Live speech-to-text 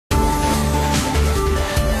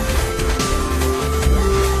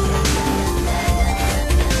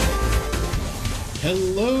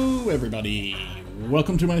everybody,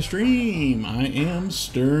 welcome to my stream. I am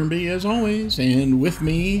Sternby as always, and with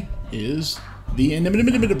me is the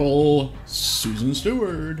inimitable Susan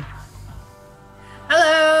Stewart.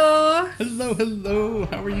 Hello! Hello, hello.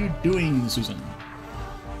 How are you doing, Susan?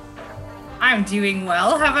 I'm doing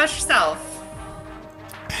well. How about yourself?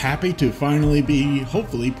 Happy to finally be,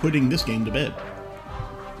 hopefully, putting this game to bed.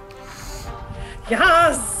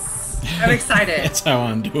 Yes! I'm excited. That's how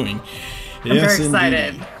I'm doing. I'm very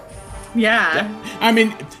excited. Indeed. Yeah. I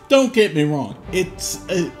mean, don't get me wrong. It's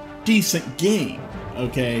a decent game,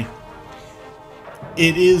 okay?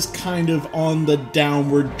 It is kind of on the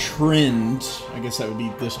downward trend. I guess that would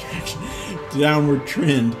be this direction. Downward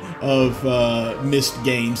trend of Myst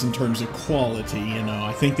games in terms of quality, you know.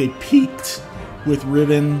 I think they peaked with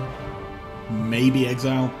Riven, maybe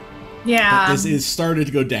Exile. Yeah. But this is started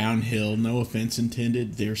to go downhill. No offense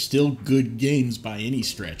intended. They're still good games by any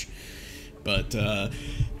stretch. But,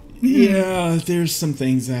 yeah, there's some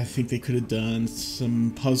things I think they could have done.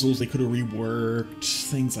 Some puzzles they could have reworked.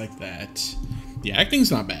 Things like that. The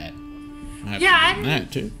acting's not bad.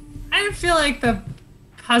 That too. I didn't feel like the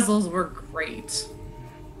puzzles were great.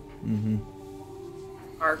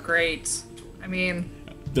 Are great. I mean...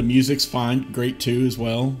 The music's fine. Great too as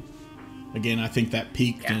well. Again, I think that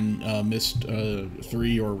peaked in Myst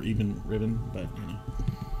 3 or even Riven, but, you know.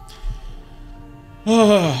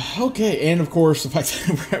 Okay, and of course the fact that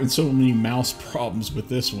we're having so many mouse problems with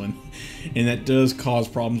this one, and that does cause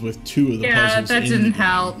problems with two of the puzzles. Yeah, that didn't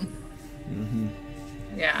help.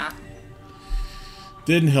 Yeah.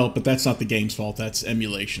 Didn't help, but that's not the game's fault. That's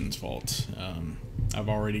emulation's fault. I've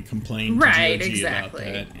already complained to GOG about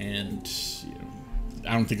that, and you know,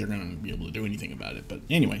 I don't think they're going to be able to do anything about it. But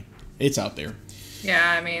anyway, it's out there.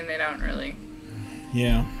 Yeah, I mean, they don't really.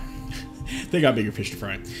 Yeah. They got bigger fish to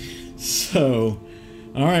fry. So...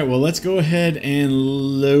 Alright, well, let's go ahead and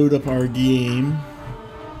load up our game.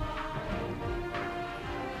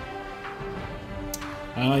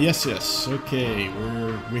 Yes. Okay,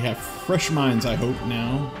 we have fresh minds, I hope,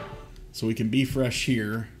 now. So we can be fresh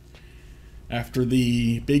here. After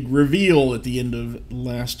the big reveal at the end of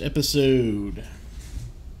last episode.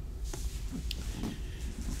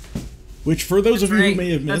 Which, for those of you who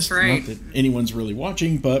may have missed, not that anyone's really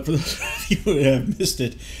watching, but for those of you who have missed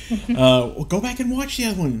it, go back and watch the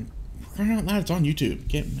other one. For crying out loud, it's on YouTube.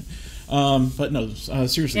 But no,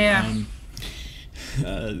 seriously. Yeah.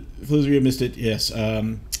 For those of you who missed it, yes,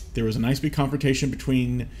 there was a nice big confrontation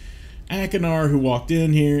between Akinar, who walked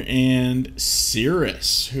in here, and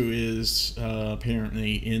Cirrus, who is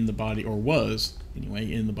apparently in the body, or was,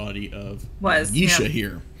 anyway, in the body of Yisha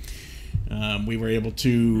here. We were able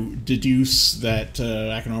to deduce that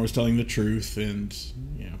Akinar was telling the truth, and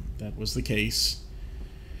yeah, that was the case.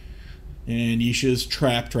 And Yisha's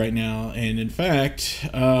trapped right now, and in fact,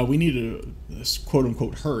 we need to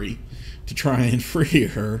quote-unquote hurry to try and free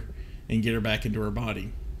her and get her back into her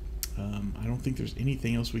body. I don't think there's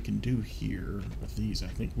anything else we can do here with these. I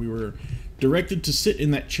think we were directed to sit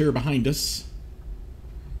in that chair behind us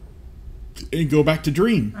and go back to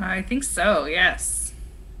Dream. I think so, yes.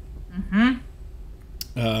 Have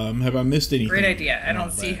I missed anything? Great idea. I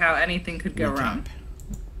don't see how anything could go wrong.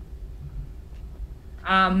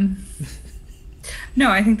 No,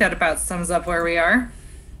 I think that about sums up where we are.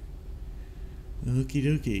 Okie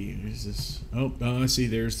dokie. There's this. Oh, I see.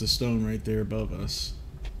 There's the stone right there above us.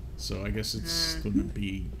 So I guess it's going to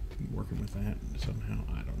be working with that somehow.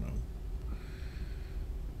 I don't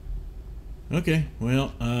know. Okay.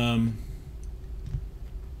 Well,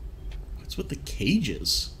 what's with the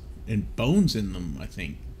cages? And bones in them, I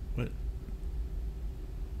think. What?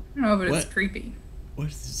 I don't know, but it's creepy. What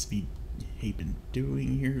is this been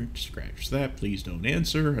doing here? Scratch that. Please don't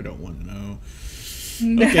answer. I don't want to know.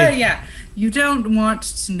 Okay. Yeah, you don't want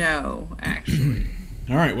to know, actually.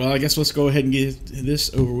 All right, well, I guess let's go ahead and get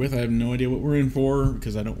this over with. I have no idea what we're in for,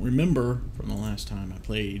 because I don't remember from the last time I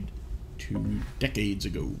played 2 decades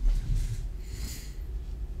ago.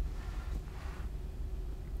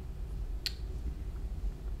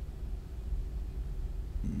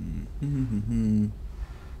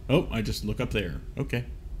 Oh, I just look up there. Okay.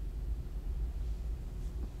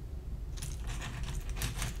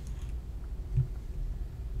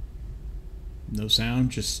 No sound,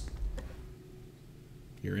 just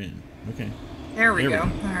you're in. Okay. There we go. All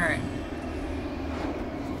right.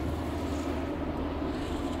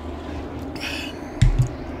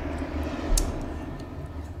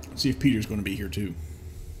 See if Peter's going to be here too.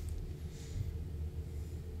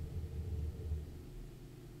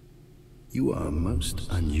 You are a most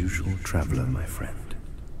unusual traveler, my friend.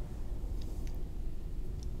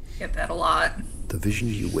 Get that a lot. The vision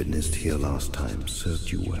you witnessed here last time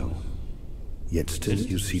served you well. Yet still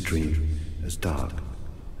you see Dream as dark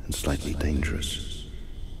and slightly dangerous.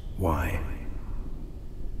 Why?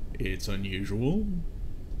 It's unusual.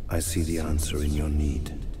 I see the answer in your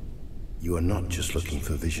need. You are not just looking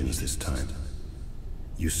for visions this time.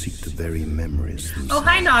 You seek the very memories themselves. Oh,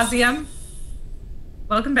 hi, Nauseum.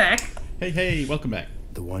 Welcome back. Hey, welcome back.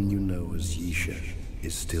 The one you know as Yisha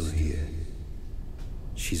is still here.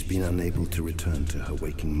 She's been unable to return to her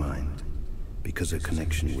waking mind because her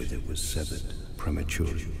connection with it was severed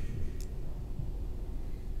prematurely.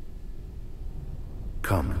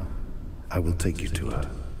 Come, I will take you to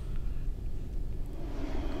her.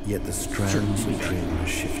 Yet the strands of Dream are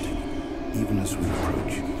shifting, even as we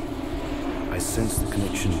approach. I sense the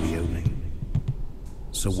connection reopening.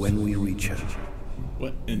 So when we reach her...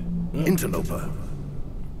 What? Interloper.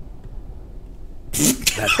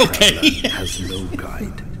 That traveler has no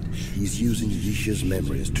guide. He's using Yisha's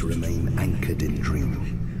memories to remain anchored in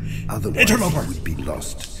Dream. Otherwise, he would be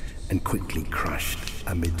lost and quickly crushed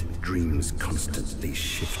amid Dream's constantly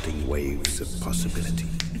shifting waves of possibility.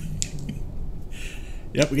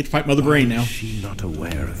 Yep, we get to fight Mother Brain now. Is she not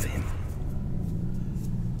aware of him?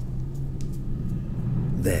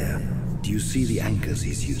 There. Do you see the anchors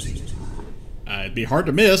he's using? It'd be hard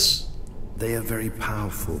to miss. They are very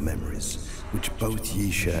powerful memories, which both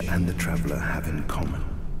Yisha and the Traveler have in common.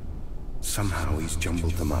 Somehow he's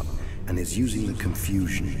jumbled them up and is using the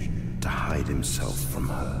confusion to hide himself from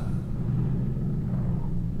her.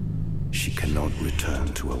 She cannot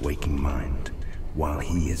return to her waking mind while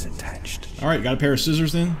he is attached. Alright, got a pair of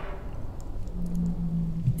scissors then?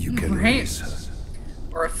 You can release her.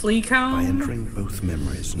 Or a flea comb. By entering both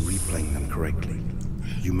memories and replaying them correctly,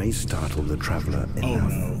 you may startle the Traveler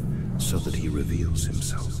enough so that he reveals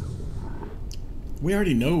himself. We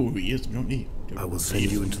already know who he is. We don't need. I will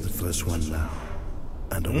send you into the first one now,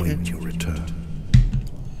 and await your return.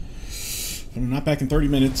 I'm not back in 30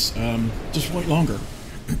 minutes. Just wait longer.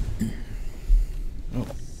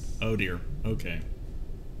 Oh dear. Okay.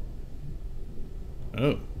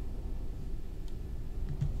 Oh.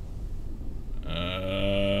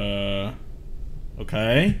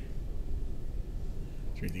 Okay.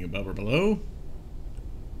 Is there anything above or below?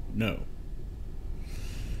 No.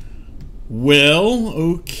 Well,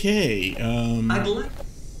 okay. I'd like...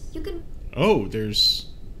 You can... Oh, there's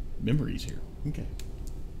memories here. Okay.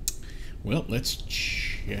 Well, let's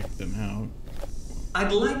check them out.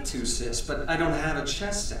 I'd like to, sis, but I don't have a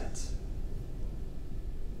chess set.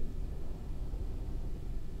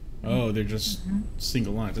 Oh, they're just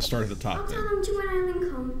single lines. Let's start at the top I'll then. tell them to when I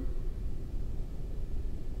link home.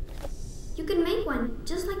 You can make one,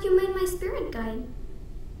 just like you made my spirit guide.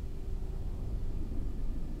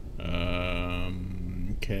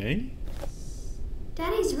 Okay.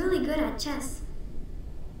 Daddy's really good at chess.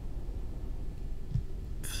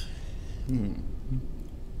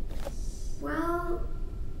 Well,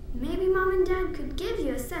 maybe Mom and Dad could give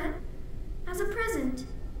you a set as a present.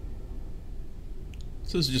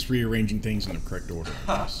 So this is just rearranging things in the correct order,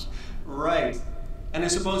 I guess. Right. And I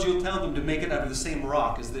suppose you'll tell them to make it out of the same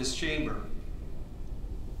rock as this chamber.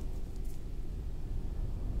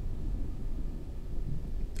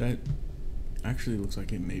 That actually looks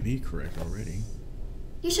like it may be correct already.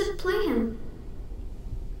 You should play him.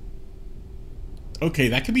 Okay,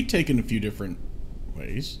 that could be taken a few different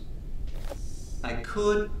ways. I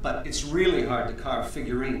could, but it's really hard to carve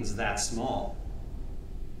figurines that small.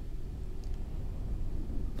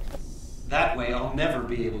 That way I'll never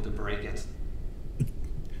be able to break it.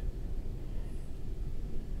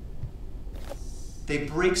 They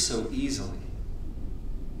break so easily.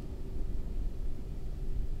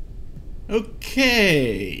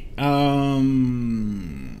 Okay.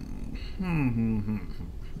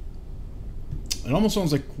 It almost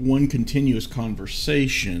sounds like one continuous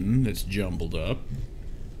conversation that's jumbled up.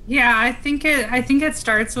 Yeah, I think it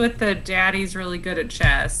starts with the daddy's really good at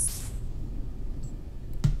chess.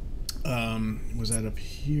 Was that up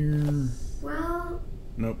here? Well,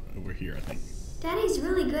 Nope, over here, I think. Daddy's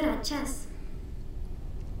really good at chess.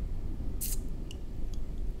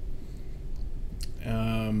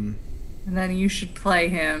 And then you should play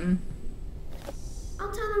him.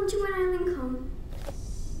 I'll tell them to when I link home.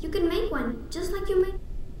 You can make one, just like you made...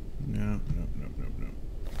 No.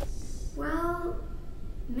 Well,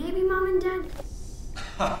 maybe Mom and Dad...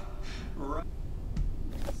 Right.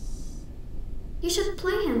 You should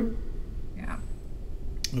play him. Yeah.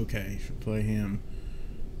 Okay, should play him.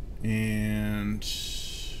 And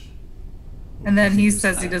then he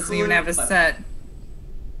says he doesn't even have a set.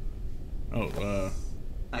 oh,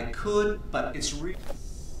 I could, but it's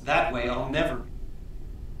that way I'll never...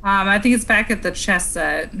 I think it's back at the chess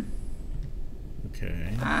set. Okay.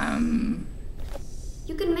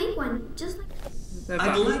 You can make one, just like...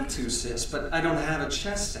 I'd like to, sis, but I don't have a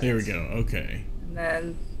chess set. There we go. Okay. And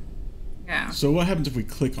then, yeah. So what happens if we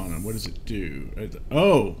click on it? What does it do?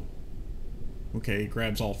 Oh! Okay, it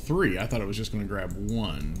grabs all three. I thought it was just going to grab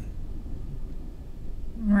one.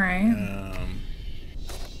 Right.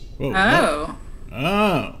 Whoa, oh. What?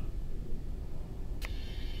 Oh!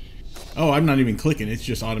 Oh, I'm not even clicking. It's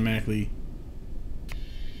just automatically...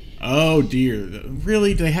 Oh, dear.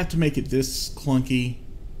 Really? Do they have to make it this clunky?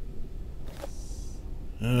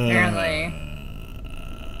 Apparently.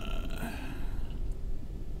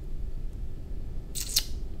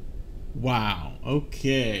 Wow.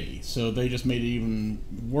 Okay. So they just made it even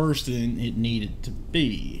worse than it needed to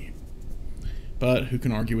be. But who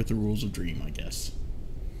can argue with the rules of Dream, I guess.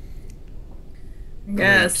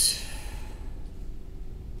 Yes.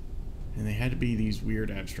 And they had to be these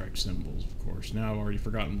weird abstract symbols, of course. Now I've already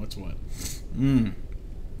forgotten what's what.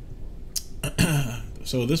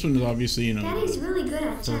 So this one is obviously, you know, Daddy's really good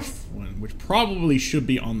at first chess. one, which probably should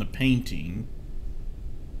be on the painting.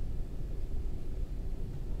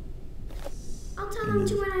 I'll tell him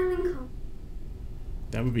to when I link home.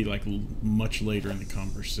 That would be like much later in the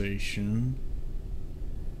conversation.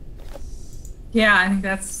 Yeah, I think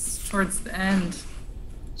that's towards the end.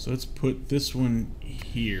 So let's put this one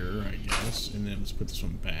here, I guess, and then let's put this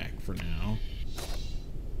one back for now.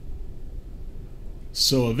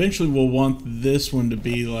 So eventually we'll want this one to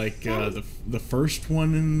be like the first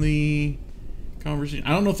one in the conversation.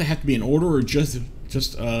 I don't know if they have to be in order or just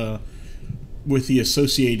with the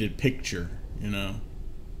associated picture, you know.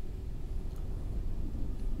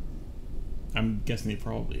 I'm guessing they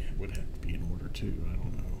probably would have to be in order too. I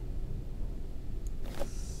don't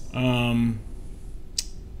know.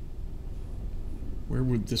 Where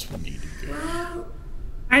would this one need to go? Well,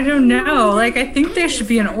 I don't know. Like, I think they should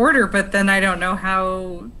be in order, but then I don't know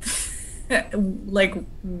how, like,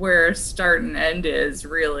 where start and end is,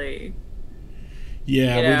 really.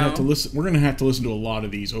 Yeah, You we'd know? have to listen. We're going to have to listen to a lot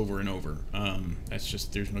of these over and over. That's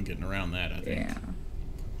just, there's no getting around that, I think. Yeah.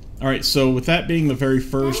 All right, so with that being the very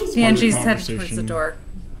first part of the Angie's headed conversation... towards the door.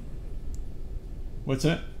 What's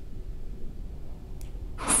that?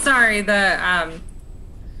 Sorry,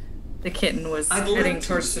 the kitten was I'd like heading to,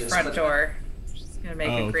 towards the sis, front but- door. She's gonna make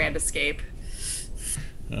Oh, a okay. grand escape.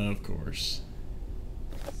 Of course.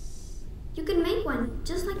 you can make one,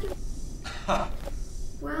 just like you...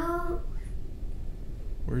 Well,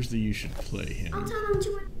 Where's the you should play him? I'll tell him to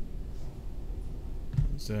when...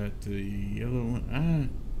 Is that the yellow one? Ah.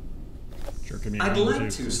 Jerking me I'd around,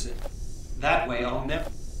 like too. to, sis. That way I'll never...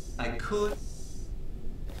 I could...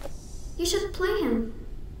 You should play him.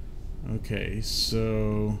 Okay,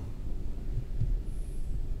 so...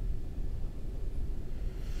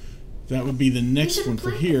 That would be the next should one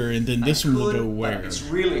for play- here, and then this I one will could, go but where? It's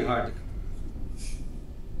really hard to...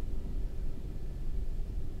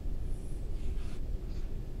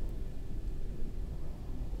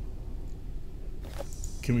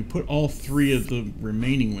 Can we put all three of the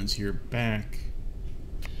remaining ones here back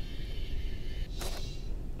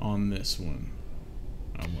on this one?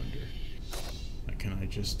 I wonder. Can I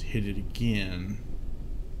just hit it again?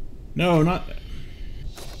 No, not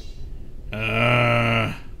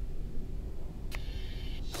that.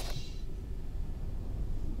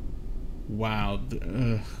 Wow.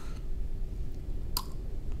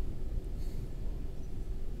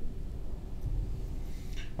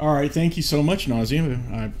 All right, thank you so much, Nausea.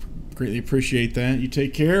 I greatly appreciate that. You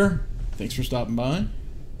take care. Thanks for stopping by.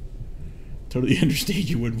 Totally understand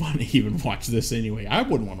you wouldn't want to even watch this anyway. I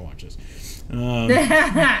wouldn't want to watch this.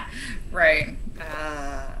 Right.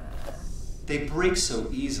 They break so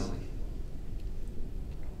easily.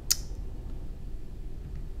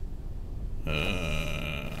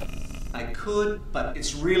 I could, but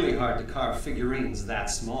it's really hard to carve figurines that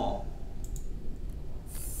small.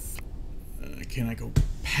 Can I go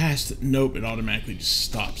past it? Nope, it automatically just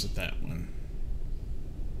stops at that one.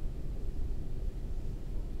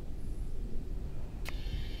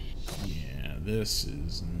 Yeah, this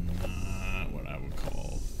is not what I would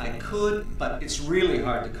call... I could, but it's really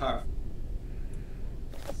hard to carve.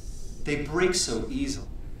 They break so easily.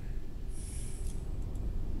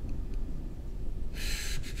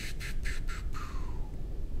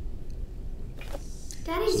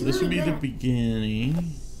 Daddy's So this would really be good the at...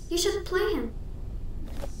 beginning. You should play him.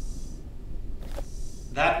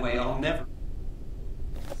 That way I'll never...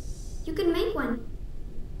 You can make one.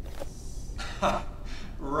 Ha!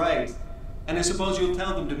 Right. And I suppose you'll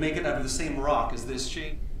tell them to make it out of the same rock as this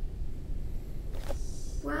shape.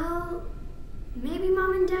 Well, maybe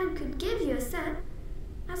Mom and Dad could give you a set.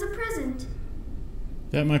 As a present.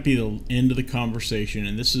 That might be the end of the conversation,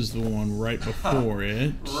 and this is the one right before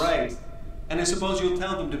it. Right. And I suppose you'll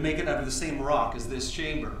tell them to make it out of the same rock as this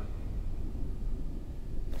chamber.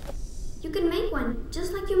 You can make one,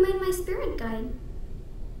 just like you made my spirit guide.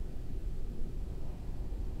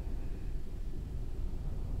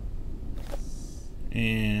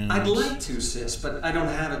 And I'd like to, sis, but I don't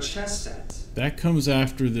have a chess set. that comes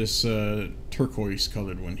after this turquoise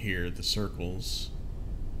colored one here, the circles.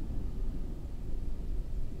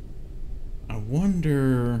 I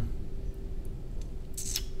wonder...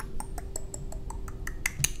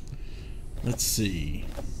 Let's see.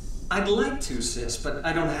 I'd like to, sis, but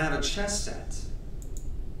I don't have a chess set.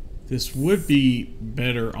 This would be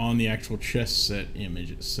better on the actual chess set image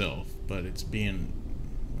itself, but it's being,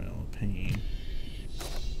 well, a pain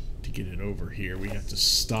to get it over here. We have to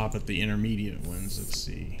stop at the intermediate ones. Let's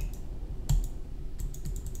see.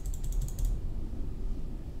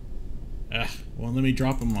 Well, let me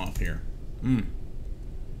drop them off here.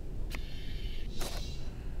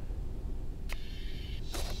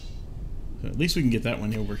 So at least we can get that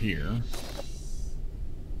one over here.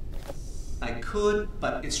 I could,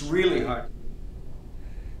 but it's really hard.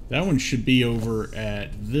 That one should be over at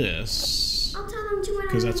this, I'll tell them to when I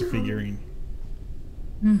because that's a link home. figurine.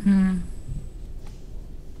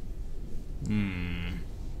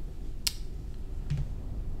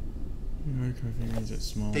 Figurines that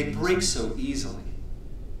small. They break so easily.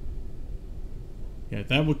 Yeah,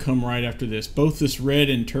 that would come right after this. Both this red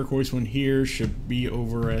and turquoise one here should be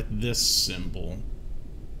over at this symbol,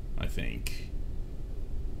 I think.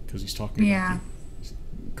 Because he's talking about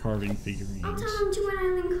the carving figurines. I'll tell them to when I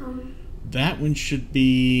link home. That one should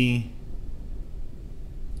be...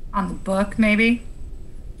 On the book, maybe?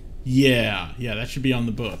 Yeah, that should be on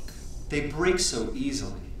the book. They break so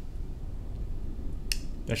easily.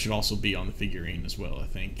 That should also be on the figurine as well, I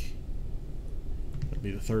think. That'd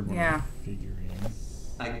be the third one on the figurine.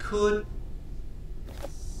 I could.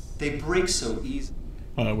 They break so easily.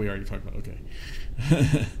 Oh, we already talked about, okay.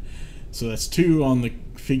 So that's 2 on the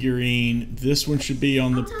figurine. This one should be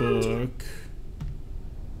on the book.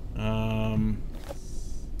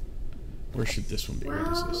 Where should this one be?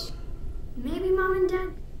 What is this? Maybe Mom and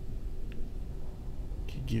Dad.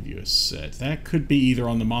 Could give you a set. That could be either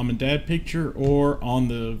on the Mom and Dad picture or on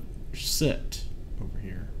the set over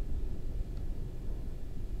here.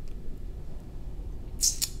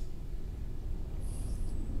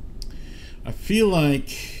 I feel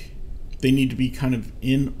like they need to be kind of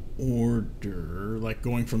in order, like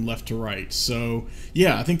going from left to right. So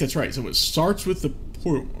yeah, I think that's right. So it starts with the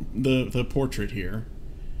portrait here,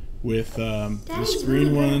 with this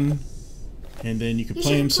green one, and then you can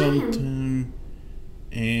play him sometime.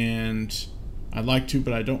 And I'd like to,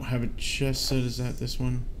 but I don't have a chess set. Is that this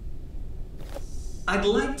one? I'd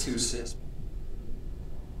like to, sis.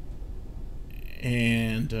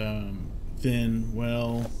 And then,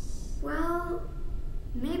 well,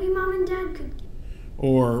 maybe Mom and Dad could.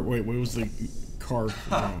 Or wait, what was the carved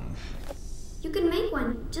one? You can make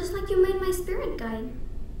one, just like you made my spirit guide.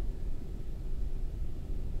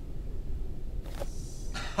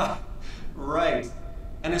 Right.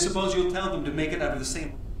 And I suppose you'll tell them to make it out of the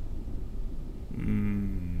same...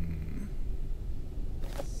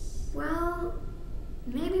 Well,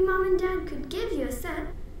 maybe Mom and Dad could give you a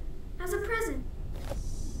set as a present.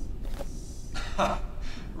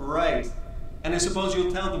 Right. And I suppose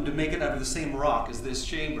you'll tell them to make it out of the same rock as this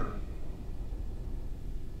chamber.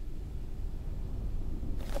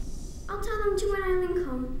 I'll tell them to when I link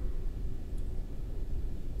home.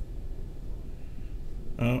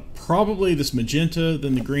 Probably this magenta,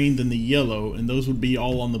 then the green, then the yellow, and those would be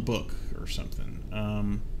all on the book or something.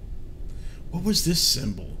 What was this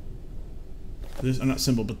symbol? This, not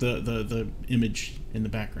symbol, but the image in the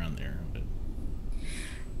background there.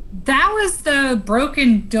 That was the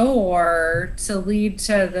broken door to lead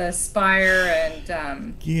to the Spire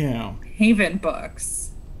and Haven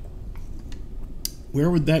books.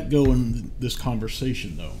 Where would that go in this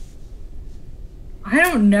conversation, though? I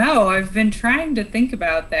don't know. I've been trying to think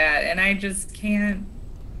about that, and I just can't.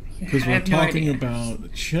 Because we're talking about a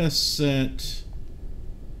chess set.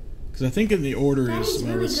 Because I think in the order Daddy's is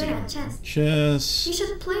really good at chess. Chess. You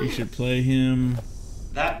should play him. You should play him.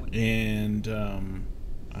 That. And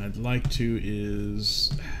I'd like to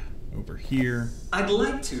is over here. I'd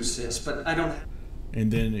like to, sis, but I don't.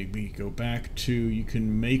 And then we go back to you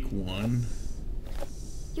can make one.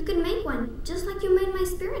 You can make one, just like you made my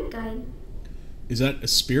spirit guide. Is that a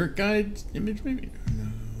spirit guide image, maybe?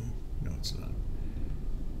 No, it's not.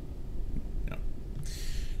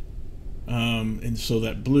 And so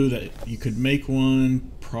that blue, that you could make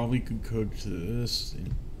one, probably could go to this.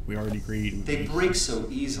 We already agreed. They break so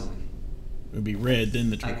easily. It would be red, then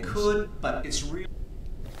the I turquoise. could, but it's real.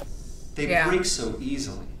 They break so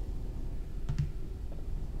easily.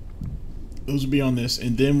 Those would be on this,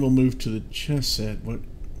 and then we'll move to the chess set. What?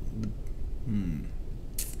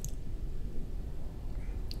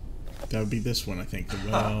 That would be this one, I think. The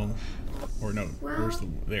well, or no, where's the?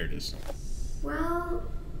 There it is. Well,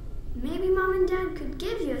 maybe Mom and Dad could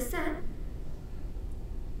give you a set.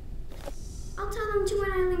 I'll tell them to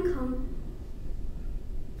when I link home.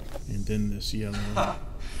 And then this yellow.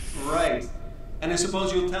 Right. And I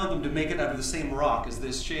suppose you'll tell them to make it out of the same rock as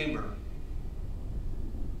this chamber.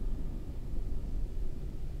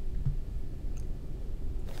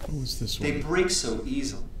 What was this one? They break so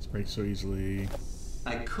easily. It's break so easily.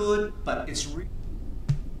 I could, but it's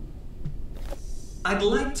I'd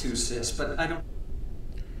like to, sis, but I don't.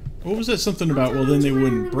 What was that something about? Well, then they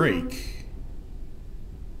wouldn't break.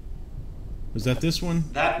 Was that this one?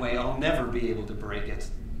 That way, I'll never be able to break it.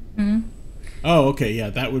 Oh, okay, yeah,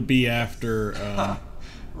 that would be after.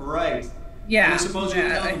 Right. Yeah. And I suppose you'll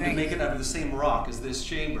tell them to make it out of the same rock as this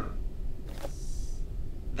chamber.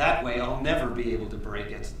 That way, I'll never be able to break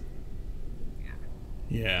it.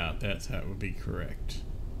 Yeah, that would be correct.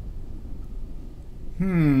 How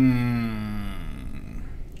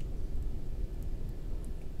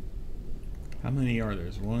many are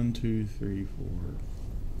there? 1, 2, 3, 4,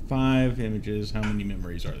 5 images. How many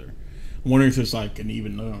memories are there? I'm wondering if it's like an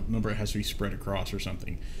even number. It has to be spread across or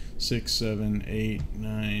something. 6, 7, 8,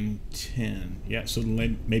 9, 10. Yeah, so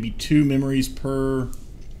maybe 2 memories per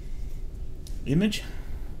image.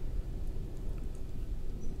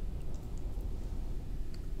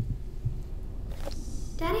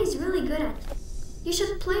 Daddy's really good at it. You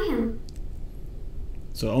should play him.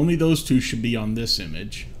 So only those 2 should be on this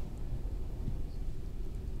image.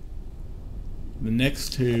 The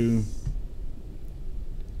next 2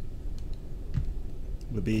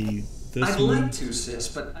 would be this I'd one. like to, sis,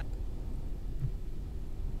 but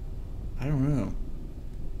I don't know.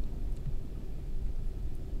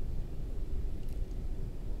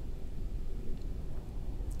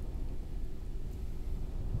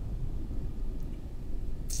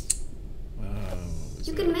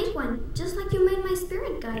 You can make one, just like you made my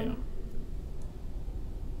spirit guide. Yeah.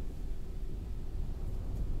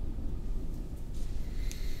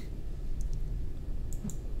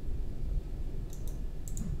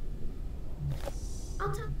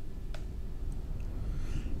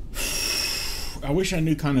 I wish I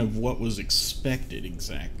knew kind of what was expected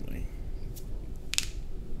exactly.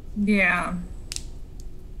 Yeah.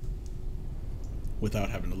 Without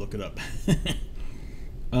having to look it up.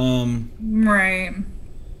 Right.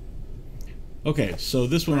 Okay, so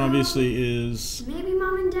this one obviously is... Maybe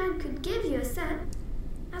Mom and Dad could give you a set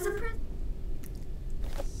as a present.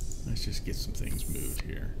 Let's just get some things moved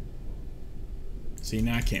here. See,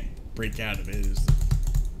 now I can't break out of it. Is the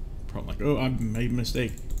problem. Like, oh, I made a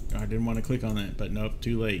mistake. I didn't want to click on that, but nope,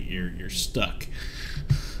 too late. You're stuck.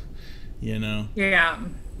 You know? Yeah.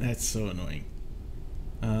 That's so annoying.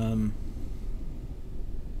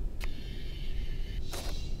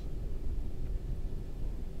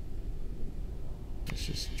 Let's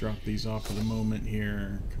just drop these off for the moment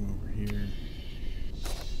here. Come over here.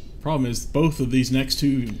 Problem is, both of these next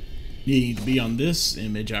 2 need to be on this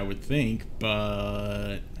image, I would think,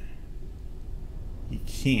 but you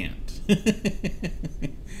can't.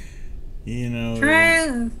 You know.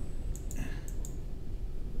 Try.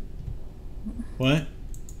 What?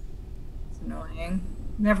 It's annoying.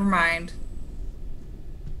 Never mind.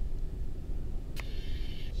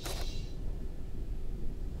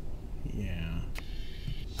 Yeah.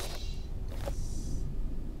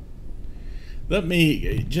 Let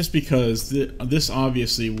me, just because this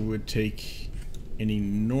obviously would take an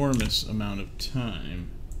enormous amount of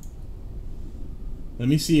time. Let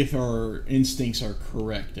me see if our instincts are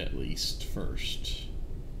correct at least first.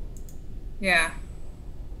 Yeah.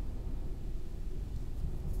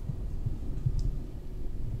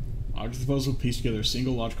 Object puzzle piece together a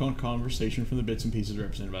single logical conversation from the bits and pieces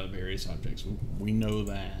represented by the various objects. We know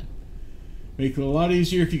that. Make it a lot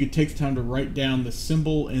easier if you could take the time to write down the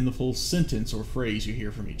symbol and the full sentence or phrase you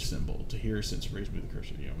hear from each symbol. To hear a sentence or phrase, move the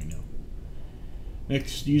cursor. Yeah, we know.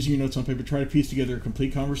 Next, using your notes on paper, try to piece together a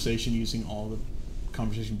complete conversation using all the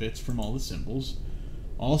conversation bits from all the symbols.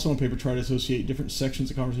 Also on paper, try to associate different sections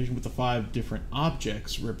of conversation with the 5 different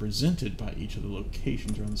objects represented by each of the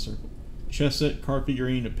locations around the circle. Chess set, card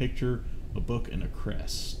figurine, a picture, a book, and a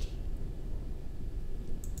crest.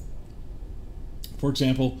 For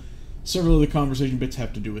example, Several of the conversation bits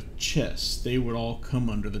have to do with chess. They would all come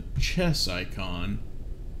under the chess icon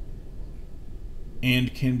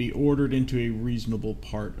and can be ordered into a reasonable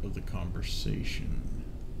part of the conversation.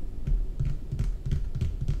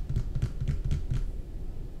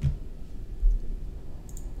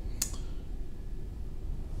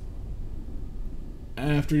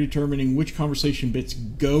 After determining which conversation bits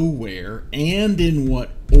go where and in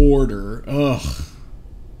what order,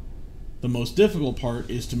 the most difficult part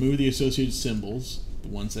is to move the associated symbols, the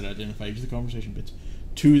ones that identify each of the conversation bits,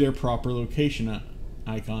 to their proper location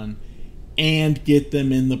icon and get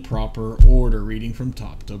them in the proper order, reading from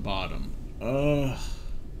top to bottom.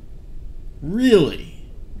 Really?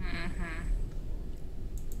 Mm-hmm.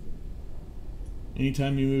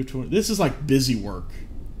 Anytime you move to... This is like busy work.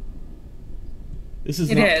 This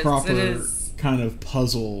is not proper kind of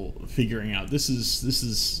puzzle figuring out. This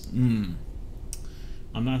is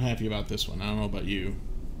I'm not happy about this one. I don't know about you.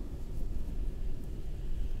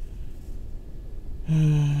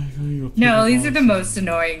 No, these are the most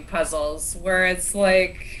annoying puzzles where it's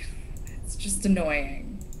like, it's just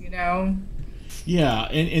annoying, you know? Yeah,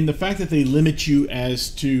 and the fact that they limit you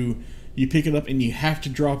as to, you pick it up and you have to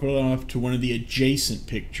drop it off to one of the adjacent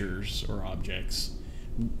pictures or objects,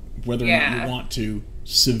 whether or not you want to,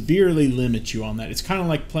 severely limit you on that. It's kind of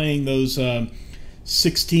like playing those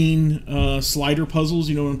 16 slider puzzles,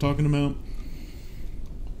 you know what I'm talking about?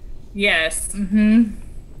 Yes. Mm-hmm.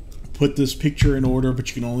 Put this picture in order, but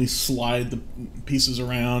you can only slide the pieces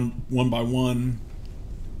around one by one.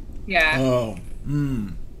 Yeah. Oh.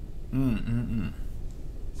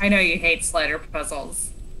 I know you hate slider puzzles.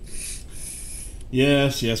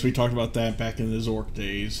 Yes, we talked about that back in the Zork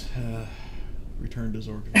days. Return to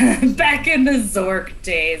Zork. Back in the Zork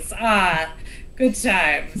days. Ah, good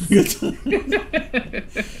times.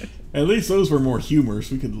 At least those were more humorous.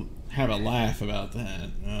 We could have a laugh about that.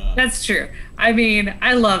 That's true. I mean,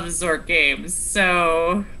 I love Zork games,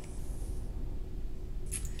 so...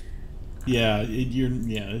 Yeah,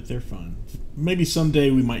 they're fun. Maybe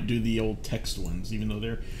someday we might do the old text ones, even though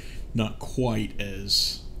they're not quite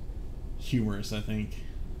as humorous, I think.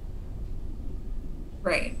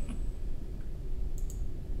 Right.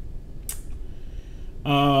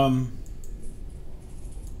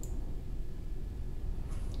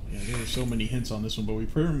 Yeah, there are so many hints on this one, but we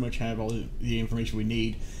pretty much have all the information we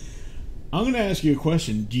need. I'm going to ask you a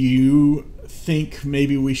question. Do you think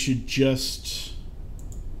maybe we should just...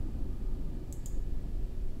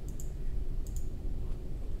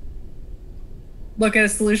 look at a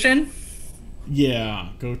solution? Yeah,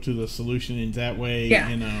 go to the solution in that way,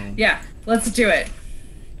 you know. Yeah, let's do it.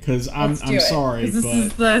 Because I'm sorry,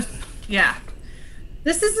 this but...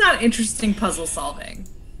 This is not interesting puzzle solving.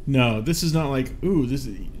 No, this is not like, ooh, this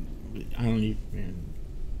is... I don't even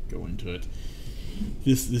go into it.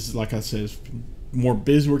 This is, like I said, more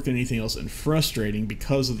biz work than anything else, and frustrating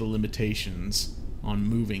because of the limitations on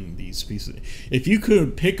moving these pieces. If you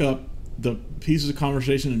could pick up the pieces of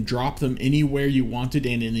conversation and drop them anywhere you wanted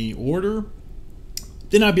and in any order,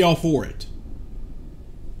 then I'd be all for it.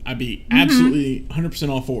 I'd be absolutely 100%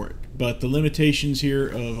 all for it. But the limitations here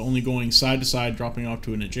of only going side to side, dropping off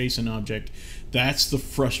to an adjacent object, that's the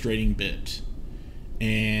frustrating bit.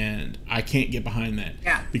 And I can't get behind that.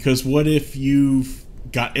 Yeah. Because what if you've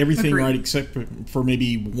got everything right except for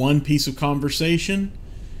maybe one piece of conversation?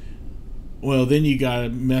 Well, then you got to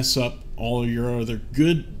mess up all of your other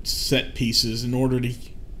good set pieces in order to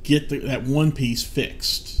get that one piece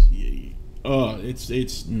fixed.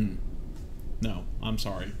 No, I'm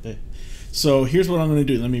sorry. So here's what I'm going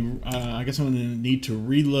to do. Let me. I guess I'm going to need to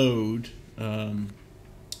reload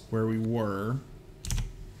where we were.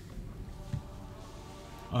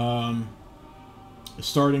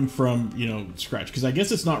 Starting from scratch, because I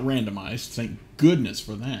guess it's not randomized. Thank goodness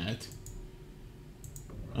for that.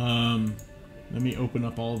 Let me open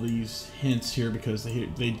up all these hints here, because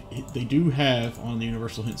they do have on the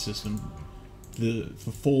universal hint system the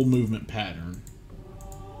full movement pattern,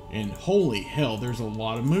 and holy hell, there's a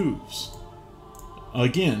lot of moves.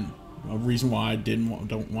 Again, a reason why I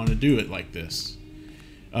don't want to do it like this.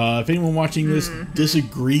 If anyone watching this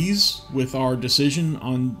disagrees with our decision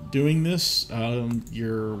on doing this,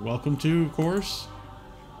 you're welcome to, of course.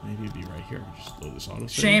 Maybe it'd be right here. Just load this autosave.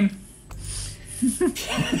 Shame.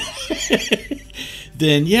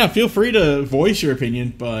 Then yeah, feel free to voice your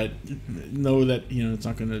opinion, but know that it's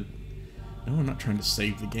not gonna. No, I'm not trying to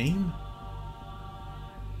save the game.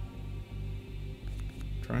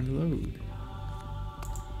 I'm trying to load.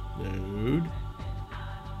 Load.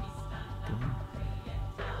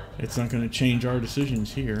 It's not going to change our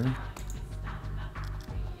decisions here.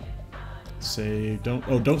 Save.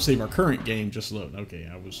 Don't save our current game. Just load. Okay,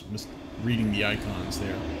 I was reading the icons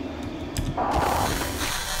there.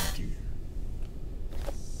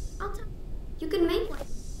 You can make one.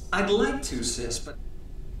 I'd like to, sis, but...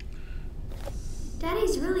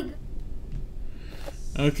 Daddy's really good.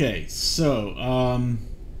 Okay, so,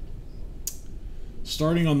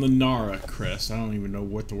 starting on the Nara crest. I don't even know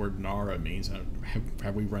what the word Nara means.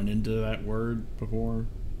 Have we run into that word before?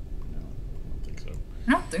 No, I don't think so.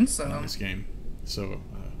 I don't think so. In this game. So,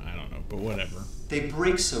 I don't know, but whatever. They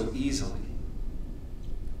break so easily.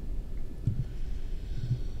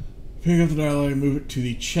 Pick up the dialogue and move it to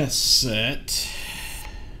the chess set.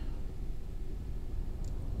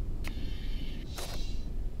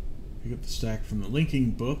 Pick up the stack from the linking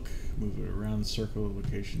book. Move it around the circle of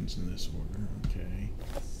locations in this order. Okay.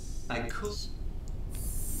 I could...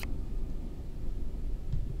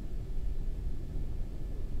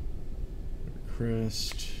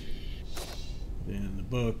 Crest. Then the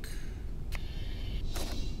book.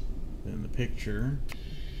 Then the picture.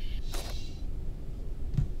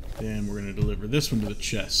 Then we're going to deliver this one to the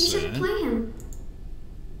chess You set. should play him.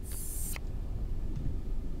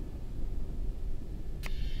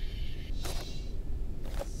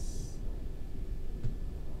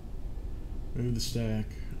 Move the stack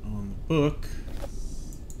on the book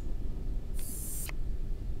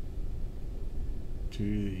to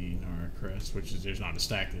the Nara crest, which is, there's not a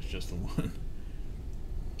stack, there's just the one.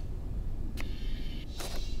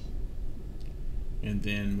 And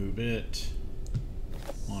then move it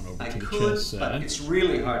on over to the chess set. But it's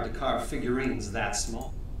really hard to carve figurines that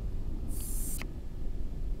small.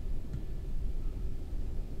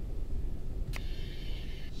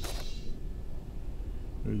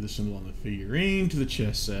 Move the symbol on the figurine to the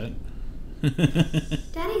chess set.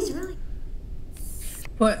 Daddy's really...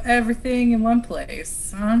 Put everything in one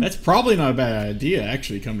place, huh? That's probably not a bad idea,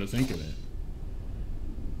 actually, come to think of it.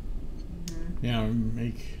 Now,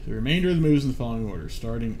 make the remainder of the moves in the following order,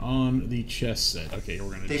 starting on the chess set. Okay, we're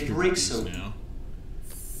going to distribute these now.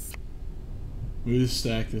 Move the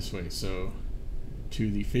stack this way, so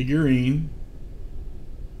to the figurine,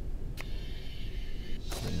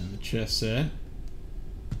 then the chess set.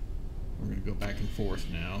 We're going to go back and forth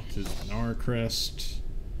now to the Nara crest,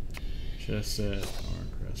 chess set, Nara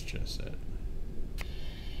crest, chess set.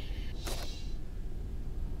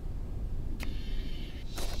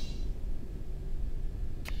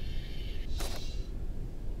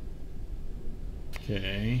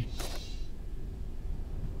 Okay.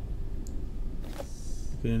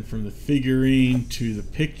 Then from the figurine to the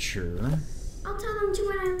picture. I'll tell them to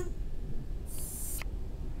when I...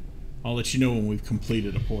 I'll let you know when we've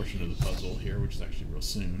completed a portion of the puzzle here, which is actually real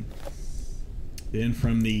soon. Then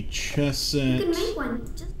from the chess set You can make one.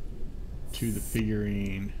 Just... to the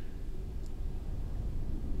figurine.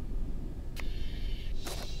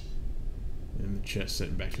 Then the chess set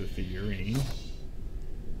and back to the figurine.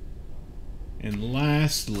 And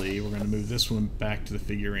lastly, we're going to move this one back to the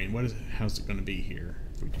figurine. How's it going to be here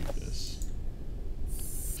if we do this?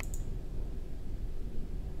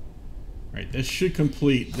 Right, this should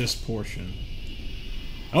complete this portion.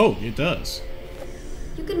 Oh, it does.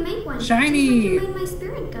 You can make one. Shiny! Just like you made my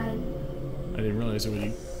spirit guide. I didn't realize it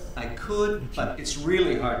would. I could, but it's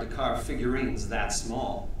really hard to carve figurines that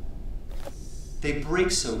small. They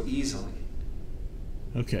break so easily.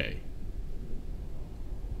 Okay.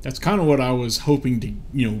 That's kind of what I was hoping to,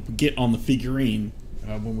 get on the figurine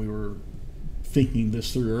when we were thinking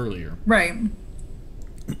this through earlier. Right.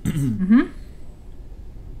 Mm-hmm.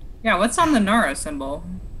 Yeah, what's on the Nara symbol?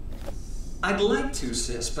 I'd like to,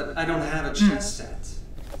 sis, but I don't have a chess set.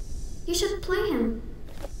 You should play him.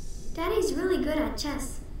 Daddy's really good at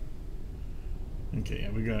chess. Okay,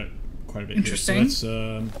 yeah, we got quite a bit Interesting. here.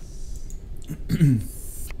 So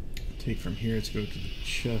let's take from here. Let's go to the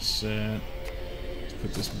chess set. Let's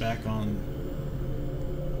put this back on.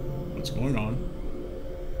 What's going on?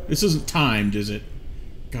 This isn't timed, is it?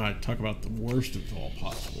 God, talk about the worst of all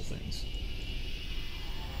possible things.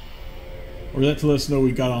 Or that to let us know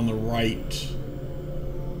we got on the right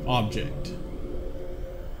object.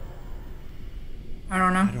 I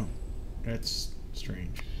don't know. That's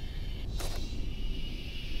strange.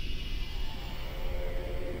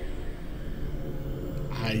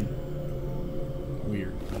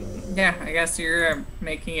 Weird. I don't know. Yeah, I guess you're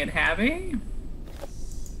making it happy.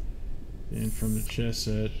 Then from the chess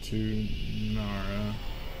set to Nara.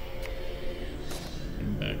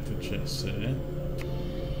 And back to chess set.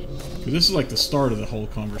 Because this is like the start of the whole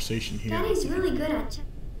conversation here. Daddy's really good at chess.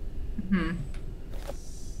 Mm-hmm.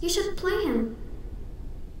 You should play him.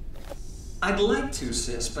 I'd like to,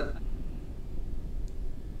 sis, but...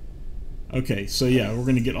 Okay, so yeah, we're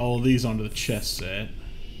going to get all of these onto the chess set.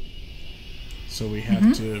 So we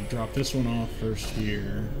have to drop this one off first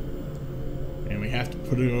here. And we have to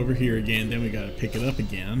put it over here again. Then we got to pick it up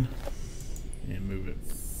again. And move it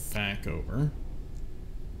back over.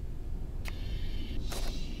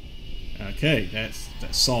 Okay, that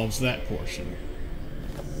solves that portion.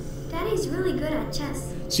 Daddy's really good at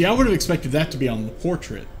chess. See, I would have expected that to be on the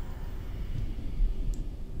portrait.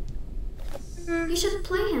 You should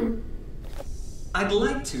play him. I'd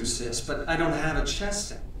like to, sis, but I don't have a chess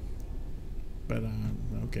set. But,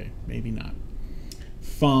 okay, maybe not.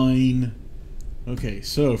 Fine. Okay,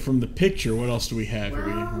 so from the picture, what else do we have here?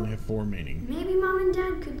 We only have 4 remaining. Maybe Mom and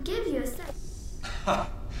Dad could give you a set. Ha!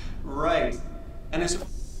 Right. And it's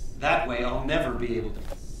that way I'll never be able to.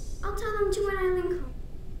 I'll tell them to when I link home.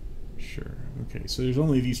 Sure. Okay, so there's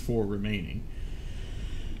only these 4 remaining.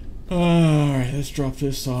 Alright, let's drop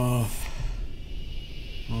this off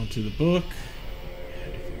onto the book,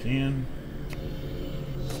 if we can.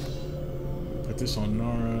 Put this on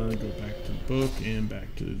Nara, go back to the book, and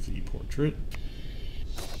back to the portrait.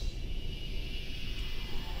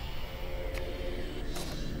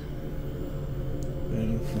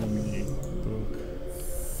 Then from the book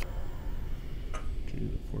to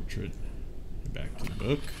the portrait, and back to the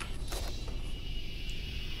book.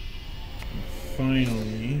 And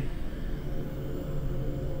finally,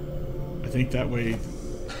 I think that way...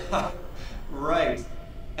 Ha! Right.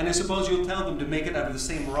 And I suppose you'll tell them to make it out of the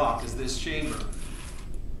same rock as this chamber.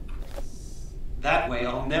 That way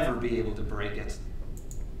I'll never be able to break it.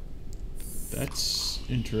 That's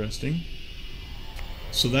interesting.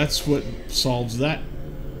 So that's what solves that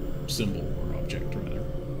symbol, or object, rather.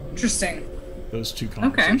 Interesting. Those 2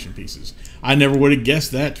 conversation pieces. I never would have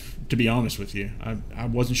guessed that, to be honest with you. I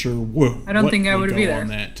wasn't sure I don't think I would have either on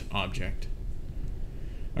that object.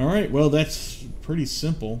 All right, well, that's pretty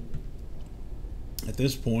simple at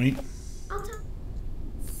this point. I'll tell.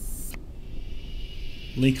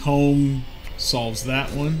 Link home solves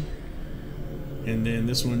that one, and then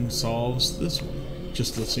this one solves this one.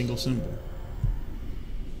 Just a single symbol.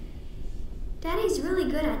 Daddy's really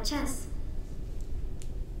good at chess.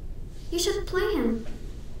 You should play him.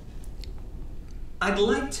 I'd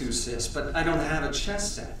like to, sis, but I don't have a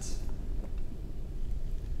chess set.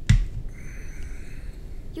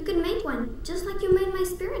 You can make one, just like you made my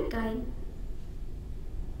spirit guide.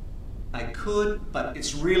 I could, but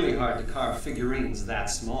it's really hard to carve figurines that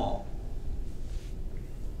small.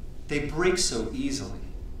 They break so easily.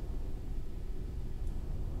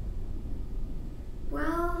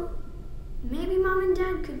 Well, maybe Mom and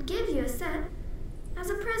Dad could give you a set as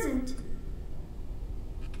a present.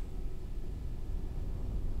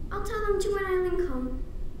 I'll tell them to when I link home.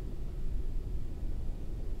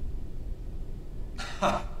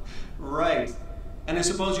 Ha! Right. And I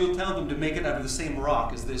suppose you'll tell them to make it out of the same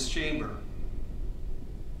rock as this chamber.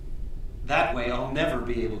 That way I'll never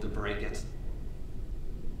be able to break it.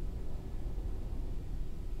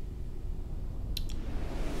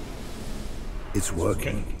 It's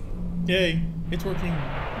working. Yay, it's working.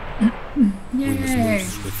 We must Yay. move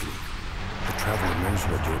swiftly. The Traveler knows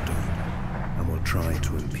what you're doing, and will try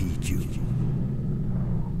to impede you.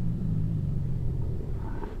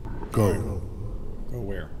 Go. Go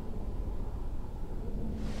where?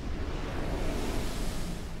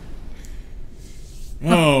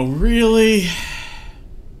 Oh, really?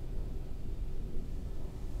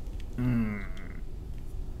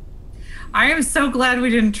 I am so glad we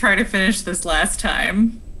didn't try to finish this last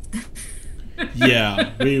time.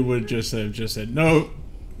 Yeah, we would just have said, no,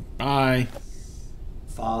 bye.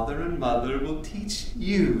 Father and Mother will teach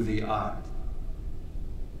you the art.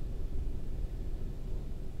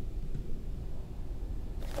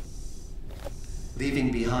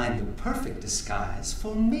 Leaving behind the perfect disguise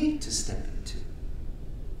for me to step into.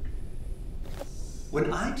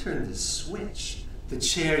 When I turn this switch, the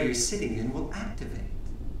chair you're sitting in will activate.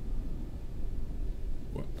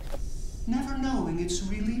 What? Never knowing it's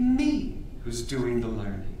really me who's doing the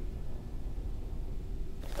learning.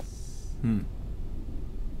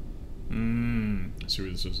 I see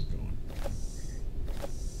where this is going.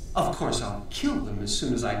 Of course, I'll kill them as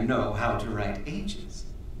soon as I know how to write ages.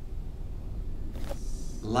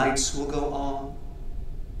 Lights will go on.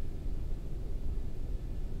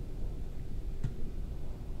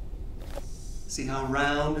 See how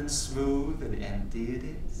round and smooth and empty it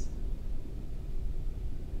is?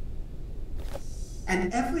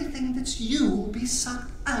 And everything that's you will be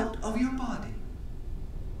sucked out of your body.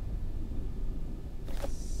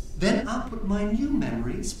 Then I'll put my new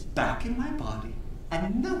memories back in my body,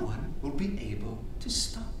 and no one will be able to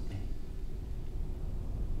stop me.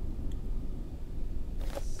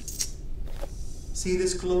 See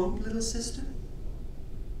this globe, little sister?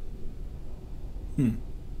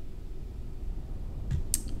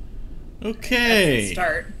 Okay. That's the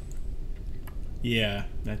start. Yeah,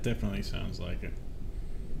 that definitely sounds like it.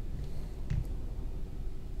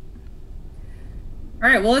 All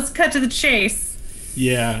right, well, let's cut to the chase.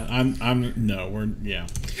 Yeah, yeah.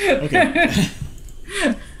 Okay.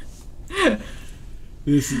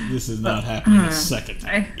 This is not happening a second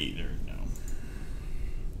time either, no.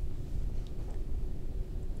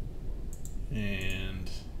 And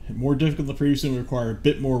more difficult than previously will require a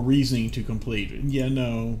bit more reasoning to complete. Yeah,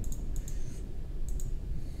 no.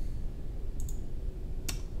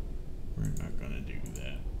 We're not gonna do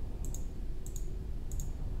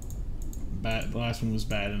that. The last one was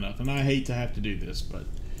bad enough, and I hate to have to do this, but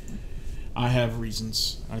I have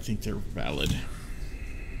reasons. I think they're valid.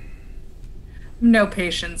 No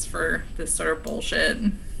patience for this sort of bullshit.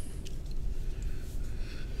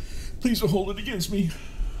 Please don't hold it against me.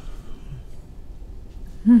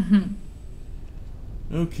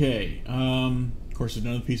 Okay. Of course,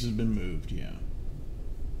 none of the pieces have been moved. Yeah.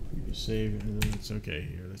 Previous save. It's okay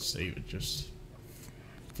here. Let's save it just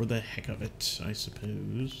for the heck of it, I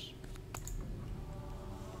suppose.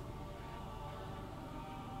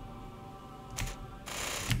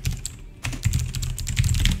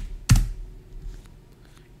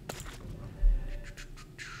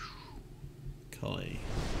 Clay.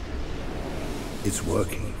 It's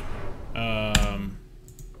working.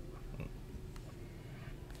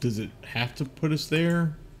 Does it have to put us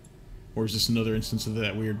there? Or is this another instance of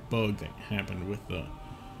that weird bug that happened with the...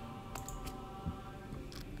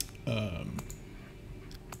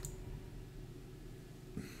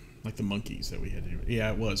 like the monkeys that we had to do?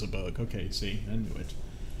 Yeah, it was a bug. Okay, see, I knew it.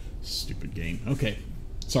 Stupid game. Okay,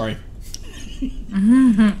 sorry.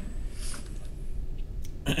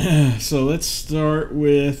 So let's start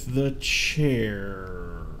with the chair.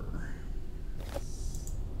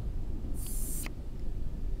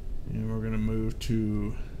 And we're going to move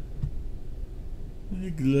to the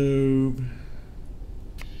globe,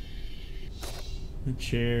 the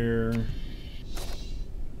chair, and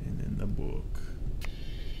then the book.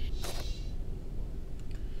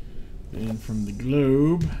 Then from the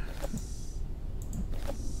globe,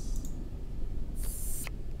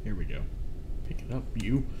 here we go. Pick it up,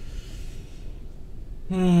 you.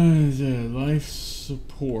 The life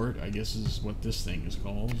support, I guess is what this thing is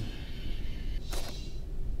called.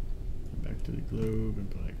 Back to the globe and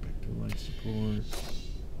back to life support.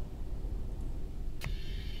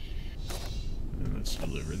 And let's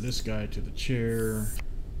deliver this guy to the chair.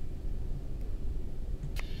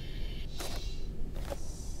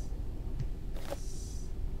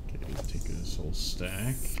 Okay, let's take this whole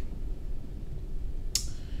stack.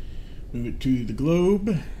 Move it to the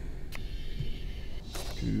globe.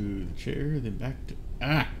 To the chair, then back to...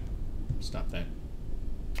 Ah! Stop that.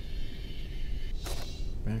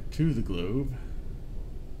 Back to the globe.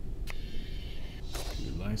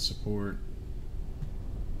 To life support.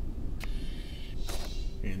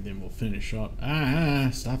 And then we'll finish up.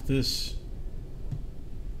 Stop this.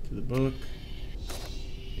 To the book.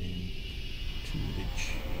 And to the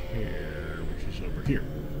chair, which is over here.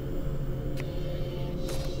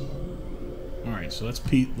 Alright, so let's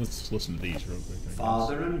listen to these real quick.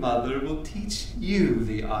 Father and mother will teach you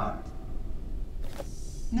the art,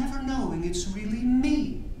 never knowing it's really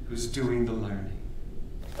me who's doing the learning.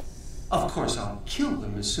 Of course, I'll kill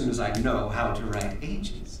them as soon as I know how to write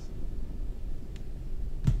ages.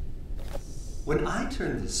 When I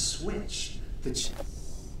turn this switch,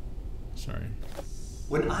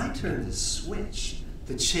 When I turn this switch,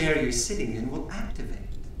 the chair you're sitting in will activate.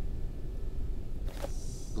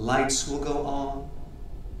 Lights will go on,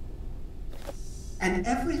 and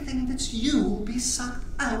everything that's you will be sucked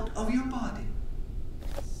out of your body,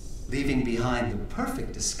 leaving behind the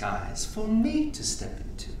perfect disguise for me to step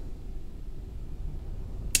into.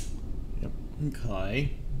 Yep,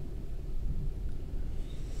 okay.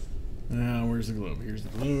 Now, where's the globe? Here's the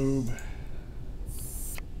globe.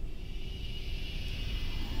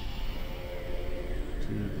 To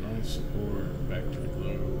the life support, back to the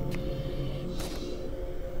globe.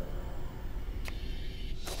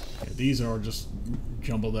 Yeah, these are just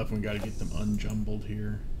jumbled up, and we gotta get them unjumbled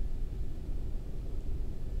here.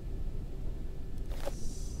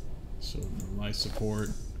 So the life support,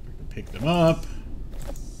 we can pick them up.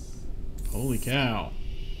 Holy cow.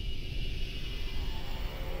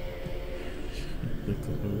 The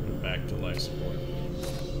globe back to life support.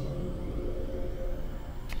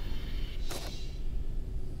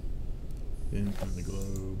 Then from the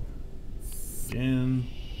globe again.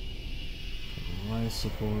 Life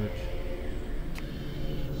support.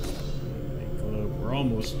 Globe we're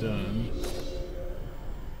almost done.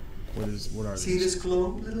 What are See these? this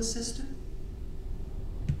globe, little sister?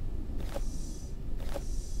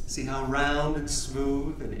 See how round and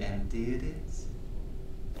smooth and empty it is?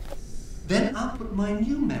 Then I'll put my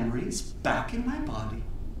new memories back in my body.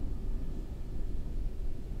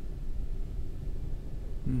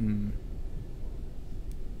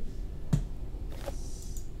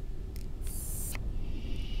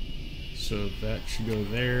 So that should go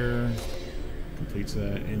there. Completes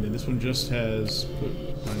that. And then this one just has put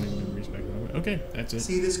my new memories back in my way. Okay, that's it.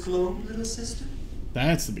 See this globe, little sister?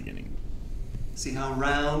 That's the beginning. See how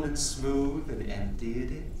round and smooth and empty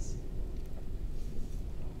it is?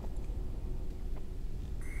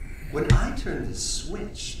 When I turn this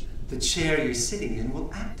switch, the chair you're sitting in will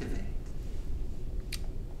activate.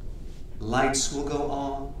 Lights will go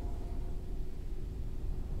on.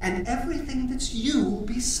 And everything that's you will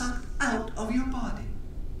be sucked out of your body,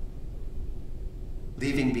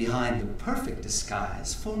 leaving behind the perfect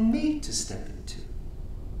disguise for me to step into.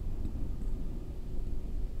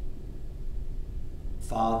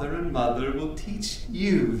 Father and mother will teach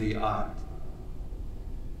you the art,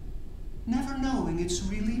 never knowing it's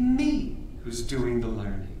really me who's doing the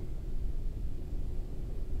learning.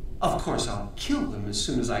 Of course, I'll kill them as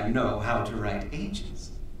soon as I know how to write ages.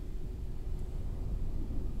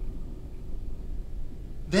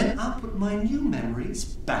 Then I'll put my new memories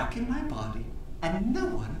back in my body, and no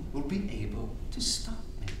one will be able to stop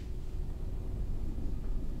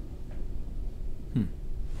me.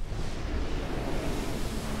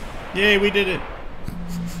 Yay, we did it!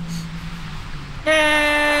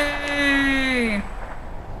 Yay!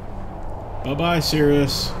 Bye-bye,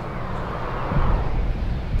 Cirrus.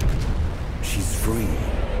 She's free.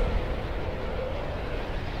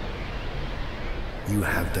 You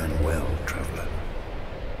have done well, traveler.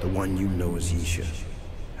 The one you know as Yisha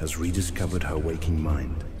has rediscovered her waking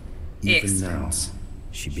mind. Even now, Excellent.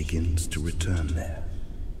 she begins to return there.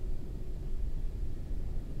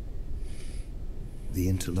 The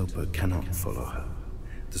interloper cannot follow her.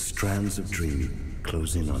 The strands of dream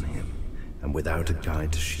close in on him, and without a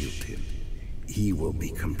guide to shield him, he will be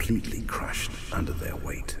completely crushed under their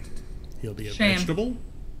weight. He'll be a Shame. vegetable?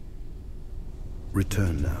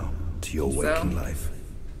 Return now to your So? waking life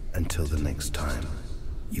until the next time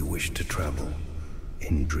you wish to travel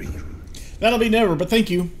in dream. That'll be never, but thank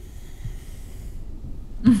you.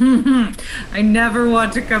 I never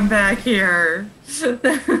want to come back here.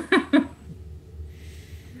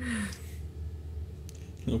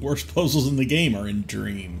 The worst puzzles in the game are in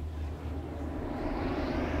Dream.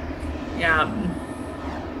 Yeah.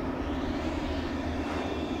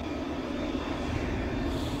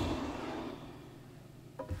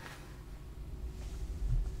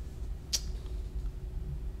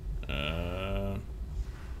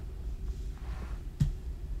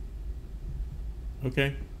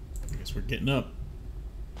 Okay. I guess we're getting up.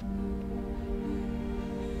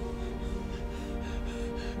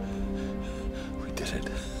 We did it.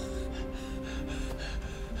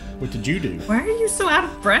 What did you do? Why are you so out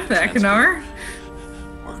of breath, Akinar?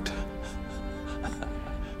 Worked.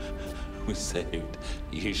 We saved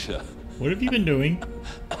Yisha. What have you been doing?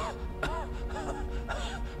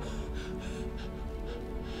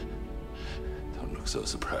 Don't look so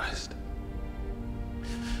surprised.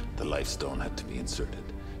 The life stone had to be inserted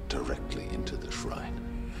directly into the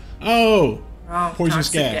shrine. Oh! Oh,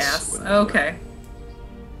 Poisonous toxic gas. Okay.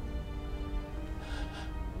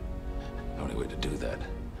 The only way to do that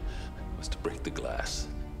was to break the glass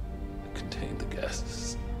that contained the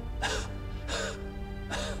gases. Of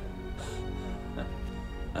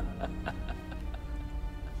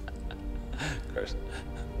course,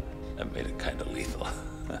 that made it kind of lethal.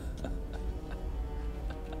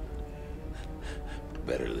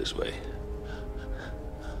 Better this way.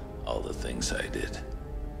 All the things I did.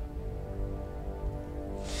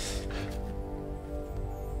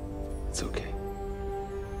 It's okay.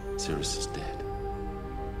 Cirrus is dead.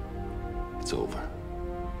 It's over.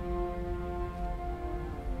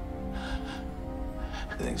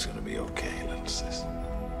 Everything's gonna be okay, little sis.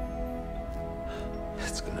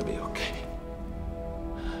 It's gonna be okay.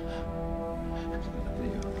 It's gonna be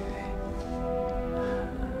okay.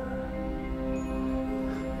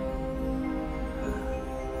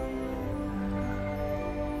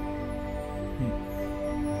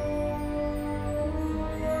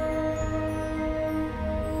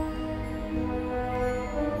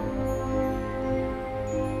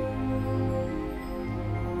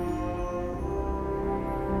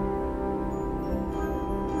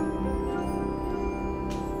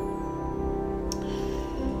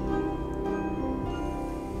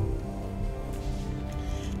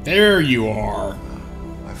 There you are.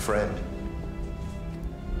 friend.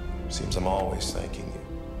 Seems I'm always thanking you.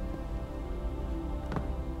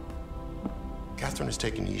 Catherine has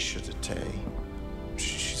taken Isha to Tay.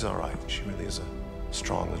 She's all right. She really is a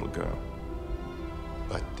strong little girl.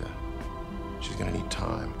 But she's gonna need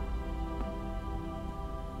time.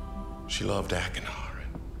 She loved Akinar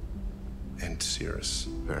and Cirrus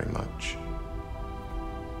very much.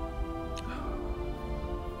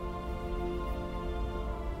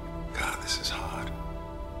 God, this is hard.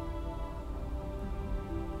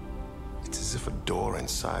 It's as if a door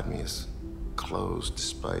inside me is closed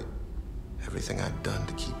despite everything I've done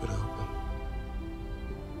to keep it open.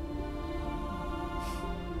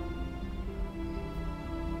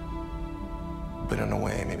 But in a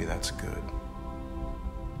way, maybe that's good.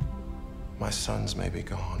 My sons may be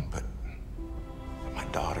gone, but my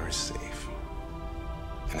daughter is safe.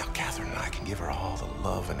 And now Catherine and I can give her all the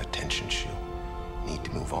love and attention she'll need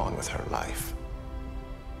to move on with her life.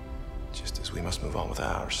 Just as we must move on with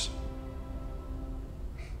ours.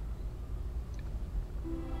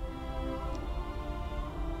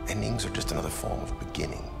 Endings are just another form of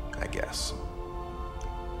beginning, I guess.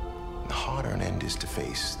 And the harder an end is to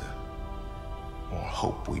face, the more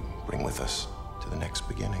hope we bring with us to the next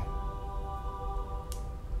beginning.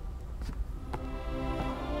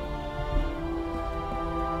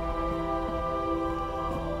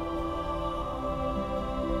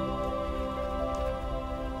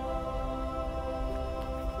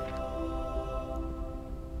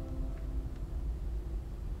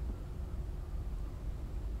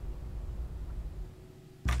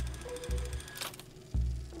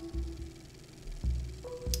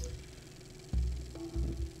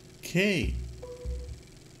 Okay.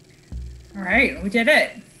 All right, we did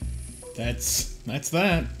it. That's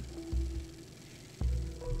that.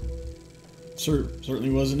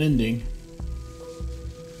 Certainly was an ending.